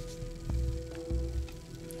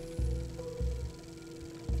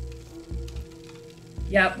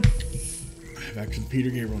 Yep. Back to the Peter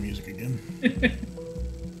Gabriel music again.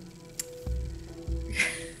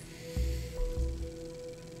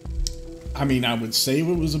 I mean, I would say it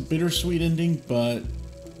was a bittersweet ending, but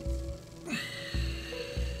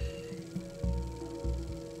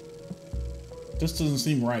this doesn't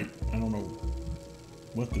seem right. I don't know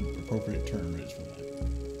what the appropriate term is for that.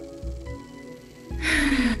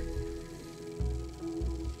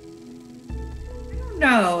 I don't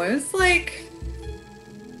know. It was like...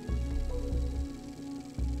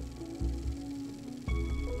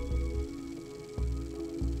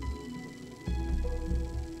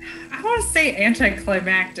 I want to say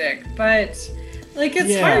anticlimactic, but like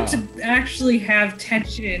it's hard to actually have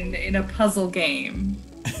tension in a puzzle game.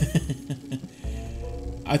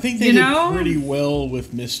 I think they did pretty well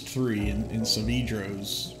with Myst 3 and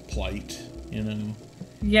Savidro's plight, you know?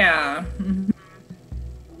 Yeah.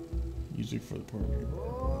 Music for the program.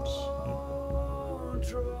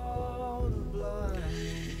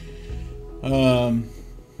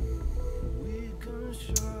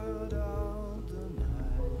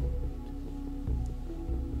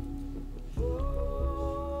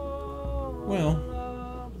 Well,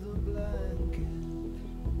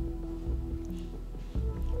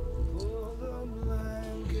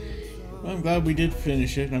 I'm glad we did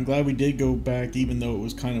finish it. I'm glad we did go back, even though it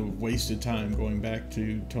was kind of wasted time going back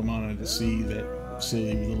to Tomana to see that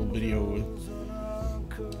silly little video with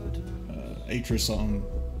Atris on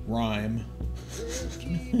Rhyme,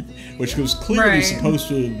 which was clearly supposed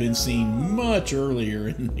to have been seen much earlier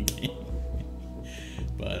in the game.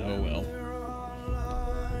 But oh well.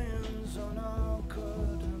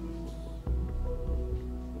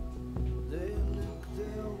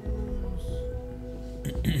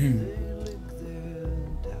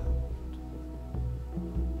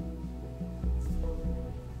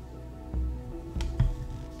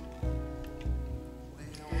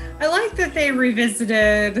 I like that they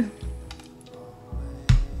revisited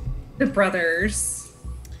the brothers,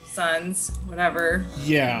 sons, whatever.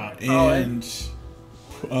 Yeah, and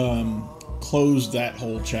closed that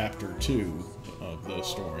whole chapter too of the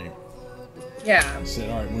story. Yeah.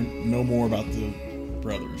 Said, all right, we're no more about the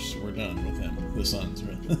brothers. We're done with them, the sons.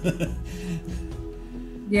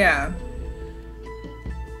 Yeah.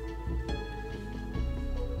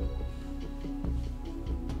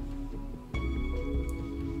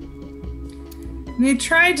 They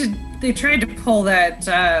tried to pull that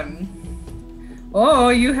oh,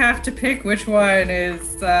 you have to pick which one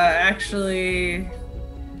is actually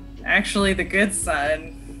the good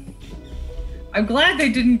son. I'm glad they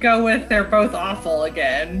didn't go with they're both awful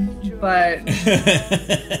again, but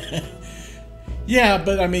yeah, Yeah,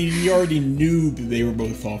 but I mean, you already knew that they were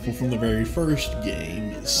both thoughtful from the very first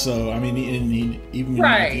game. So, I mean, even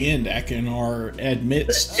at the end, Akinar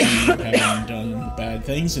admits to having done bad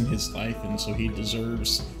things in his life, and so he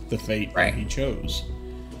deserves the fate that he chose.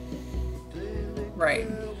 Right.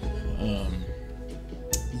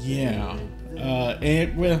 Yeah.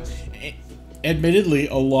 And, well, admittedly,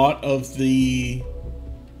 a lot of the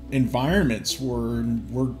environments were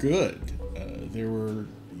good. There were...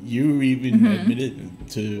 You even admitted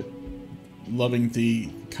to loving the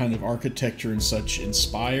kind of architecture and such in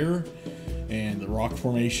Spire and the rock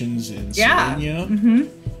formations in Slovenia.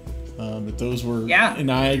 But those were... Yeah.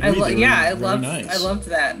 And I agree, I loved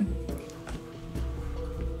that.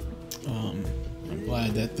 I'm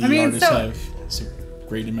glad that the artists have some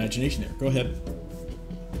great imagination there. Go ahead.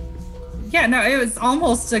 Yeah, no, it was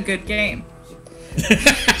almost a good game.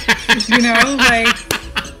 You know, like...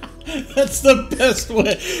 That's the best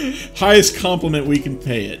way. Highest compliment we can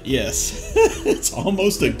pay it. Yes. It's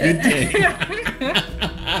almost a good game.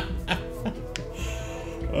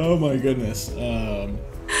 Oh my goodness.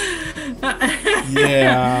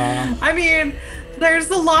 Yeah. I mean, there's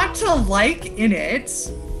a lot to like in it.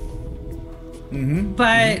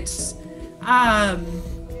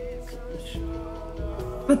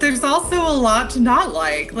 But there's also a lot to not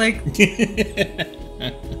like. Like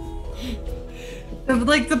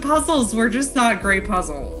the puzzles were just not great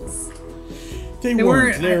puzzles. They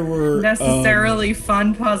weren't. There were necessarily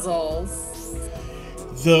fun puzzles.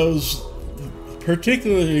 Those,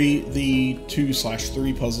 particularly the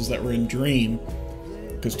 2/3 puzzles that were in Dream,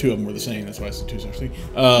 because 2 of them were the same. That's why I said 2/3.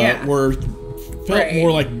 Felt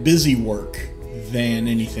more like busy work than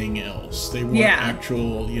anything else. They weren't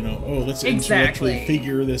actual. You know, let's intellectually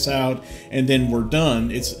figure this out, and then we're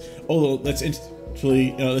done. It's let's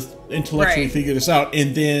intellectually figure this out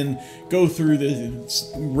and then go through the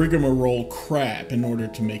rigmarole crap in order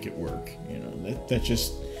to make it work. You know, that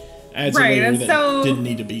just adds a layer that didn't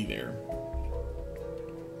need to be there.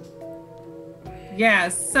 Yeah,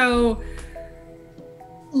 so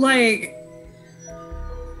like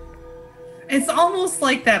it's almost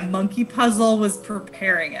like that monkey puzzle was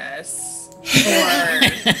preparing us for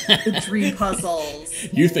the dream puzzles.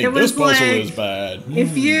 You think this puzzle is bad.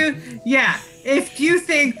 If you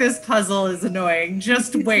think this puzzle is annoying,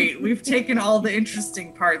 just wait. We've taken all the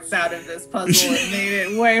interesting parts out of this puzzle and made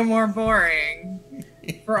it way more boring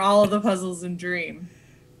for all of the puzzles in Dream.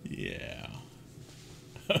 Yeah.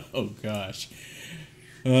 Oh, gosh.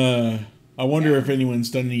 I wonder if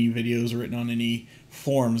anyone's done any videos or written on any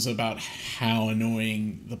forums about how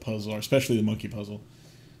annoying the puzzle are, especially the monkey puzzle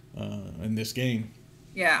in this game.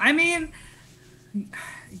 Yeah, I mean,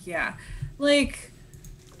 like...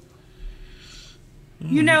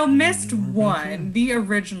 You know, Myst 1, the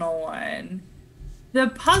original one, the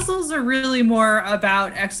puzzles are really more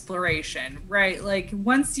about exploration, right? Like,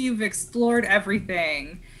 once you've explored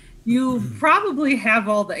everything, you probably have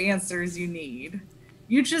all the answers you need.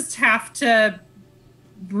 You just have to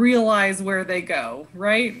realize where they go,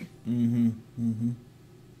 right? You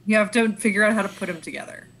have to figure out how to put them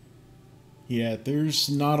together. Yeah, there's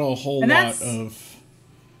not a whole lot of...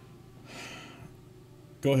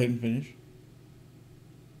 Go ahead and finish.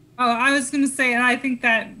 Oh, I was going to say, and I think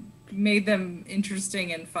that made them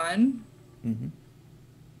interesting and fun.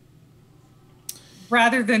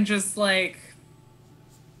 Rather than just like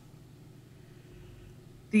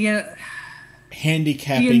the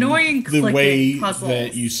handicapping the annoying the way puzzles.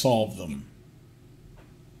 That you solve them.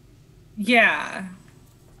 Yeah.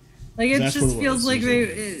 Like it just feels like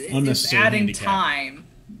it's adding handicap. Time.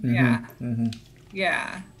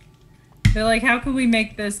 Yeah. They're like, how can we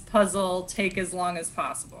make this puzzle take as long as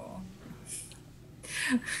possible?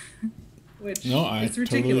 Which is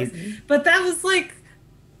ridiculous. Totally... But that was like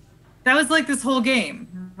this whole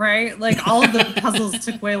game, right? Like all of the puzzles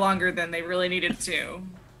took way longer than they really needed to.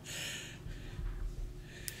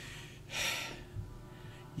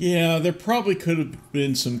 Yeah, there probably could have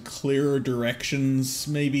been some clearer directions,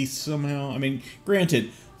 maybe somehow. I mean,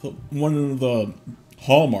 granted, one of the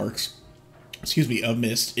hallmarks, of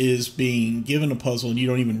Myst is being given a puzzle and you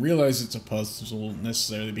don't even realize it's a puzzle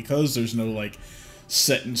necessarily because there's no, like,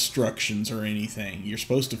 set instructions or anything. You're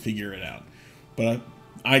supposed to figure it out. But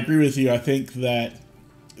I agree with you. I think that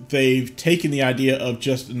they've taken the idea of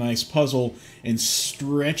just a nice puzzle and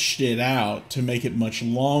stretched it out to make it much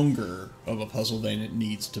longer of a puzzle than it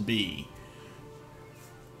needs to be.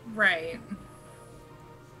 Right.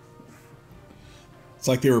 It's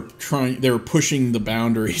like they were pushing the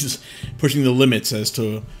boundaries, pushing the limits as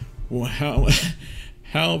to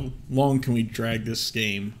how long can we drag this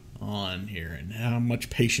game on here and how much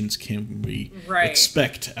patience can we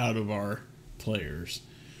expect out of our players.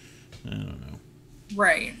 I don't know.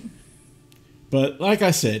 Right. But like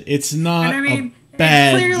I said, it's not a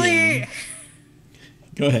bad game.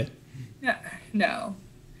 Go ahead. No.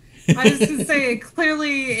 I was going to say,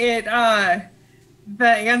 clearly the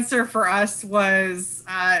answer for us was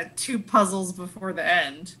 2 puzzles before the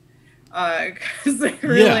end. Because they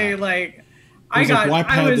really,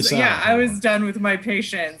 I was done with my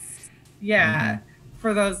patience. Yeah. Mm-hmm.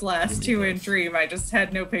 For those last 2 in Dream, I just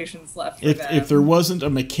had no patience left for them. If there wasn't a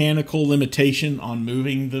mechanical limitation on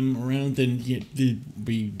moving them around, then you'd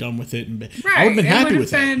be done with it. And I would have been happy with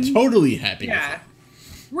that. Totally happy with it.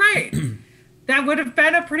 Right. That would have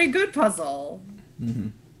been a pretty good puzzle. Mm-hmm.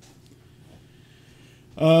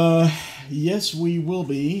 Yes, we will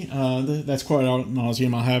be. That's quite ad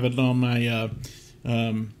nauseum. I'll have it on my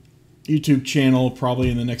YouTube channel probably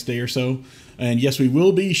in the next day or so. And yes, we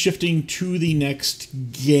will be shifting to the next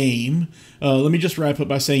game. Let me just wrap up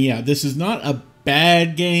by saying, yeah, this is not a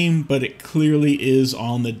bad game, but it clearly is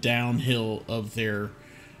on the downhill of their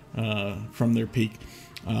from their peak.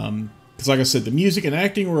 Because like I said, the music and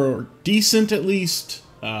acting were decent at least.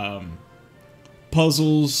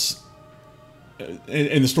 Puzzles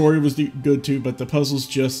and the story was good too, but the puzzles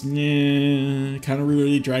just kind of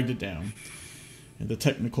really dragged it down. And the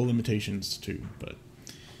technical limitations too, but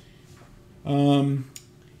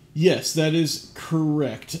yes, that is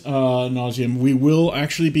correct, Nauseam. We will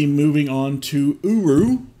actually be moving on to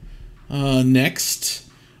Uru next.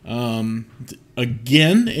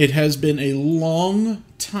 Again, it has been a long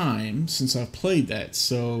time since I've played that,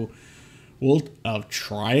 so I'll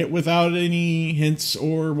try it without any hints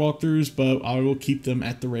or walkthroughs, but I will keep them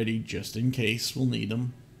at the ready just in case we'll need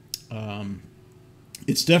them.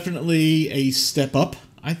 It's definitely a step up,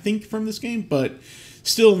 I think, from this game, but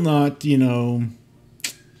still not, it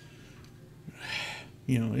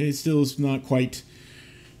still is not quite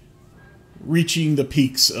reaching the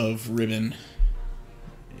peaks of Ribbon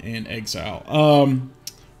and Exile.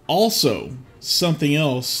 Also, something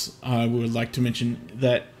else I would like to mention,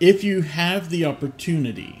 that if you have the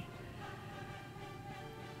opportunity,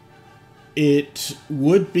 it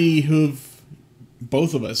would behoove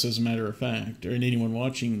both of us, as a matter of fact, or anyone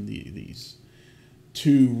watching these,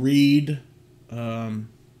 to read the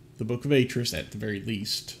Book of Atris at the very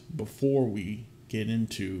least before we get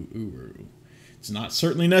into Uru. It's not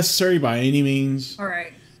certainly necessary by any means. All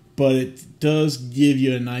right. But it does give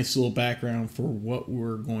you a nice little background for what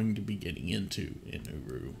we're going to be getting into in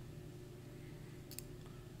Uru.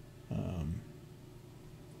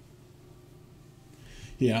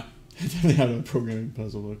 Yeah, I definitely have a programming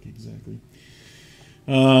puzzle book, exactly.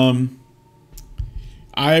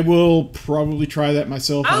 I will probably try that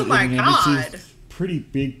myself. Oh my god! It's a pretty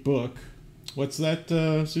big book. What's that,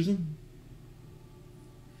 Susan?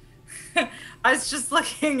 I was just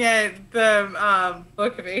looking at the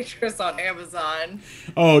Book of Atris on Amazon.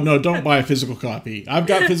 Oh no! Don't buy a physical copy. I've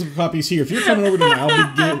got physical copies here. If you're coming over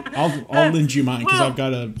tonight, I'll lend you mine because I've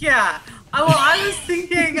got a. Yeah. Well, I was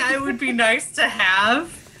thinking it would be nice to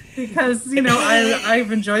have, because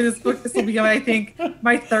I've enjoyed this book. This will be, I think,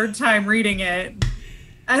 my 3rd time reading it.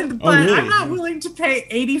 But really? I'm not willing to pay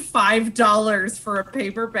 $85 for a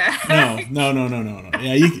paperback. No.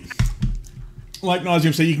 Yeah, like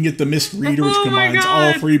Nauseam said, you can get the Myst Reader, which combines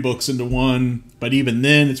all 3 books into one. But even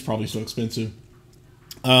then, it's probably so expensive.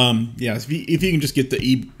 Yeah, if you can just get the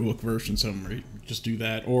ebook version somewhere, just do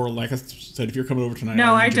that. Or like I said, if you're coming over tonight,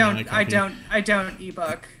 no, I don't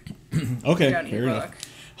ebook. Okay, fair enough.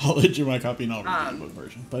 I'll let you my copy and I'll read the ebook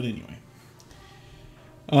version. But anyway.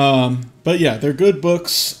 But yeah, they're good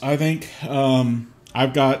books, I think.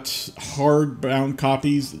 I've got hardback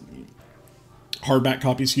copies,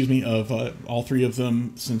 of all 3 of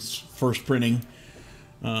them since first printing.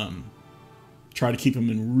 Try to keep them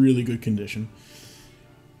in really good condition.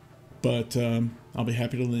 But I'll be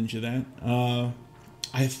happy to lend you that.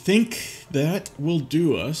 I think that will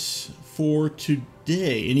do us for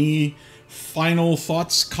today. Any final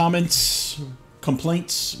thoughts, comments,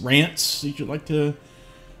 complaints, rants that you'd like to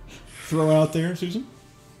throw out there, Susan?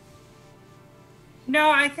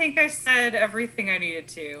 No, I think I said everything I needed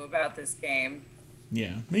to about this game.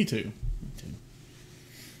 Yeah, me too.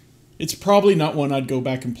 It's probably not one I'd go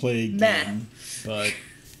back and play again, but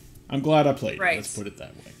I'm glad I played it. Let's put it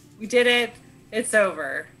that way. We did it. It's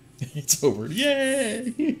over. It's over.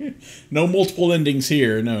 Yay! No multiple endings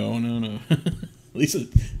here. No. At least I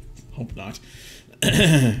hope not.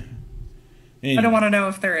 Anyway. I don't want to know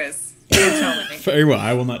if there is. Don't tell me. Very well.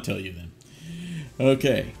 I will not tell you then.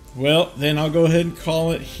 Okay. Well, then I'll go ahead and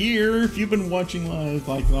call it here. If you've been watching live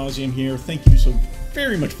like Nauseam here, thank you so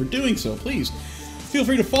very much for doing so. Please Feel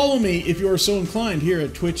free to follow me if you are so inclined here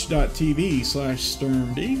at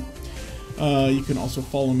twitch.tv/SturmD. You can also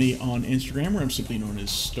follow me on Instagram, where I'm simply known as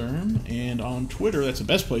Sturm, and on Twitter, that's the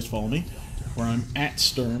best place to follow me, where I'm at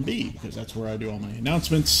SturmD, because that's where I do all my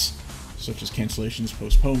announcements, such as cancellations,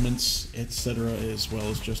 postponements, etc., as well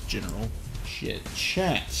as just general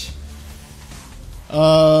chit-chat.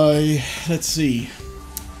 Let's see.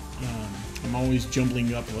 I'm always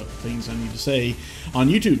jumbling up what things I need to say. On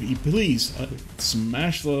YouTube, please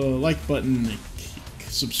smash the like button,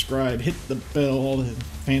 subscribe, hit the bell, all the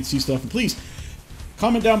fancy stuff, and please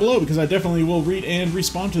comment down below, because I definitely will read and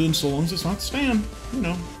respond to them, so long as it's not spam. You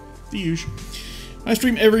know, the usual. I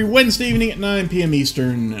stream every Wednesday evening at 9 p.m.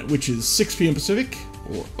 Eastern, which is 6 p.m. Pacific,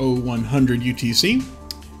 or 0100 UTC,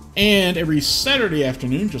 and every Saturday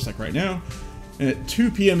afternoon, just like right now, at 2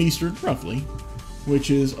 p.m. Eastern, roughly,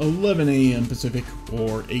 which is 11 a.m. Pacific,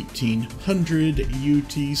 or 1800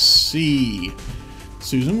 UTC.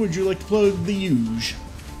 Susan, would you like to plug the huge?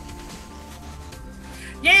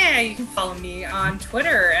 Yeah, you can follow me on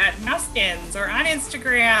Twitter at Mouseskins, or on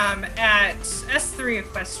Instagram at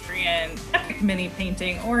S3Equestrian, Epic Mini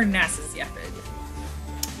Painting, or NASA's Yepid.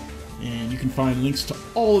 And you can find links to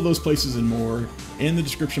all of those places and more in the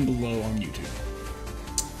description below on YouTube.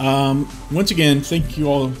 Once again, thank you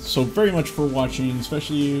all so very much for watching,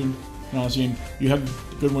 especially you, Nauseam. You have a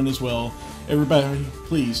good one as well. Everybody,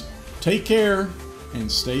 please take care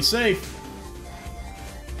and stay safe.